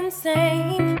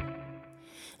insane.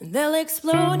 They'll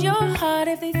explode your heart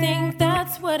if they think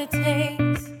that's what it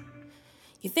takes.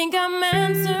 You think I'm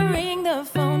answering the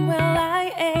phone? Well,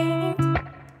 I ain't.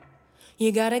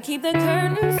 You gotta keep the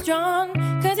curtains drawn,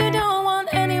 'cause you don't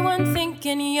want anyone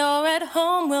thinking you're at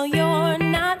home. Well, you're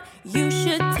not. You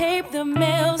should tape the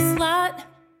mail slot.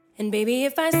 And baby,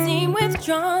 if I seem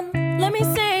withdrawn, let me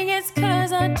say it's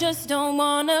 'cause I just don't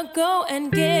wanna go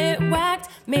and get whacked.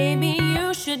 Maybe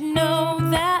you should know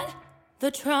that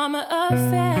the trauma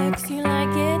affects you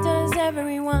like it does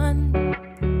everyone.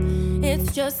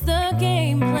 It's just the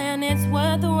game plan, it's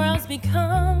what the world's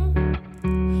become.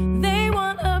 They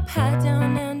want a pat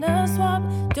down and a swap.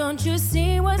 Don't you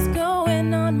see what's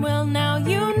going on? Well, now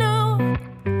you know.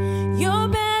 You're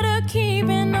better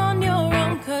keeping on your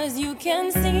own, 'cause you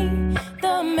can see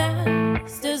the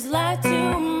masters lie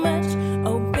too much.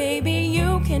 Oh baby,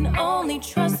 you can only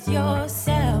trust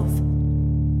yourself.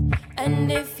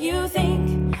 And if you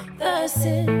think the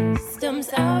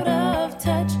system's out of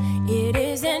touch, it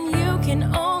is, and you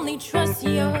can only trust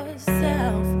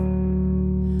yourself.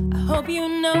 I hope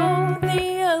you know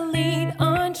the elite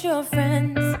aren't your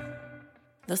friends.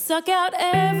 They'll suck out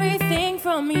everything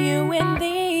from you in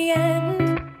the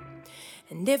end.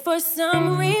 And if for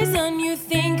some reason you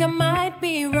think I might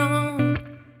be wrong,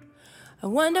 I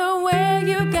wonder where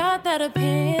you got that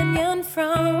opinion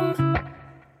from.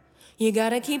 You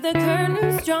gotta keep the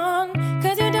curtains drawn,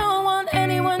 'cause you don't want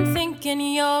anyone thinking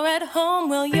you're at home.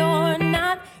 Well, you're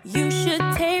not. You should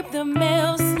tape the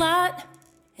mail slot.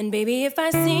 And baby, if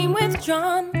I seem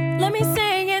withdrawn, let me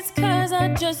say it's 'cause I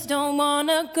just don't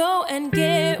wanna go and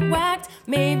get whacked.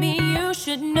 Maybe you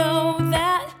should know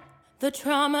that the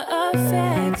trauma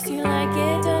affects you like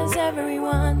it does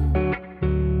everyone.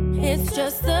 It's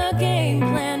just the game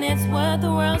plan, it's what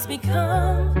the world's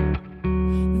become.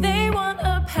 They want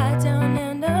a pat down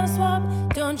and a swap.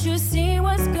 Don't you see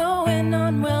what's going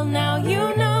on? Well, now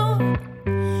you know.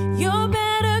 You're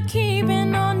better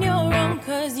keeping on your own,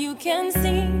 'cause you can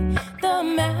see the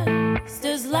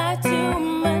masters lie too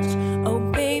much. Oh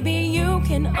baby, you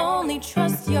can only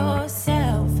trust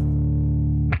yourself.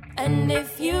 And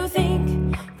if you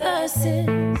think the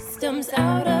system's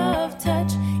out of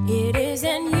touch, it is,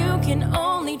 and you can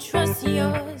only trust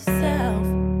yourself.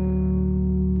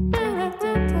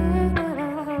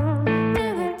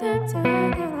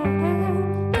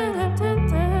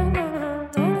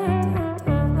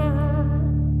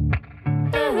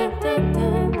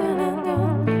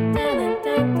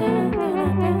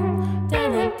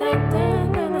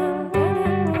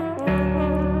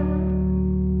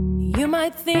 You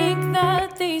might think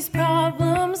that these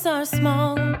problems are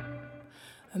small,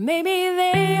 or maybe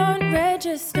they aren't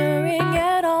registering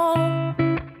at all.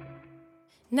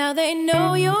 Now they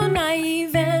know you're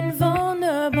naive and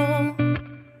vulnerable.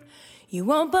 You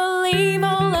won't believe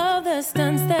all of the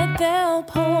stunts that they'll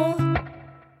pull,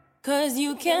 'cause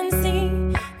you can see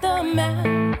the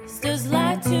masters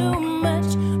lie too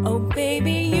much. Oh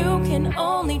baby, you can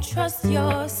only trust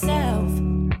yourself.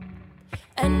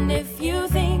 And if you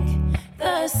think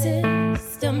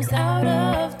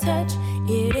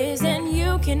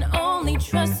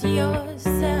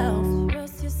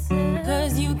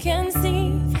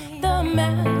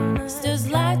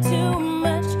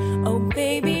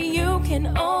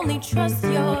only trust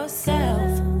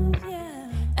yourself.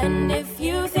 And if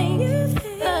you think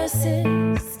the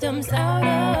system's out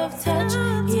of touch,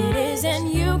 it is,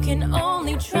 and you can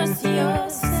only trust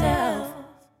yourself.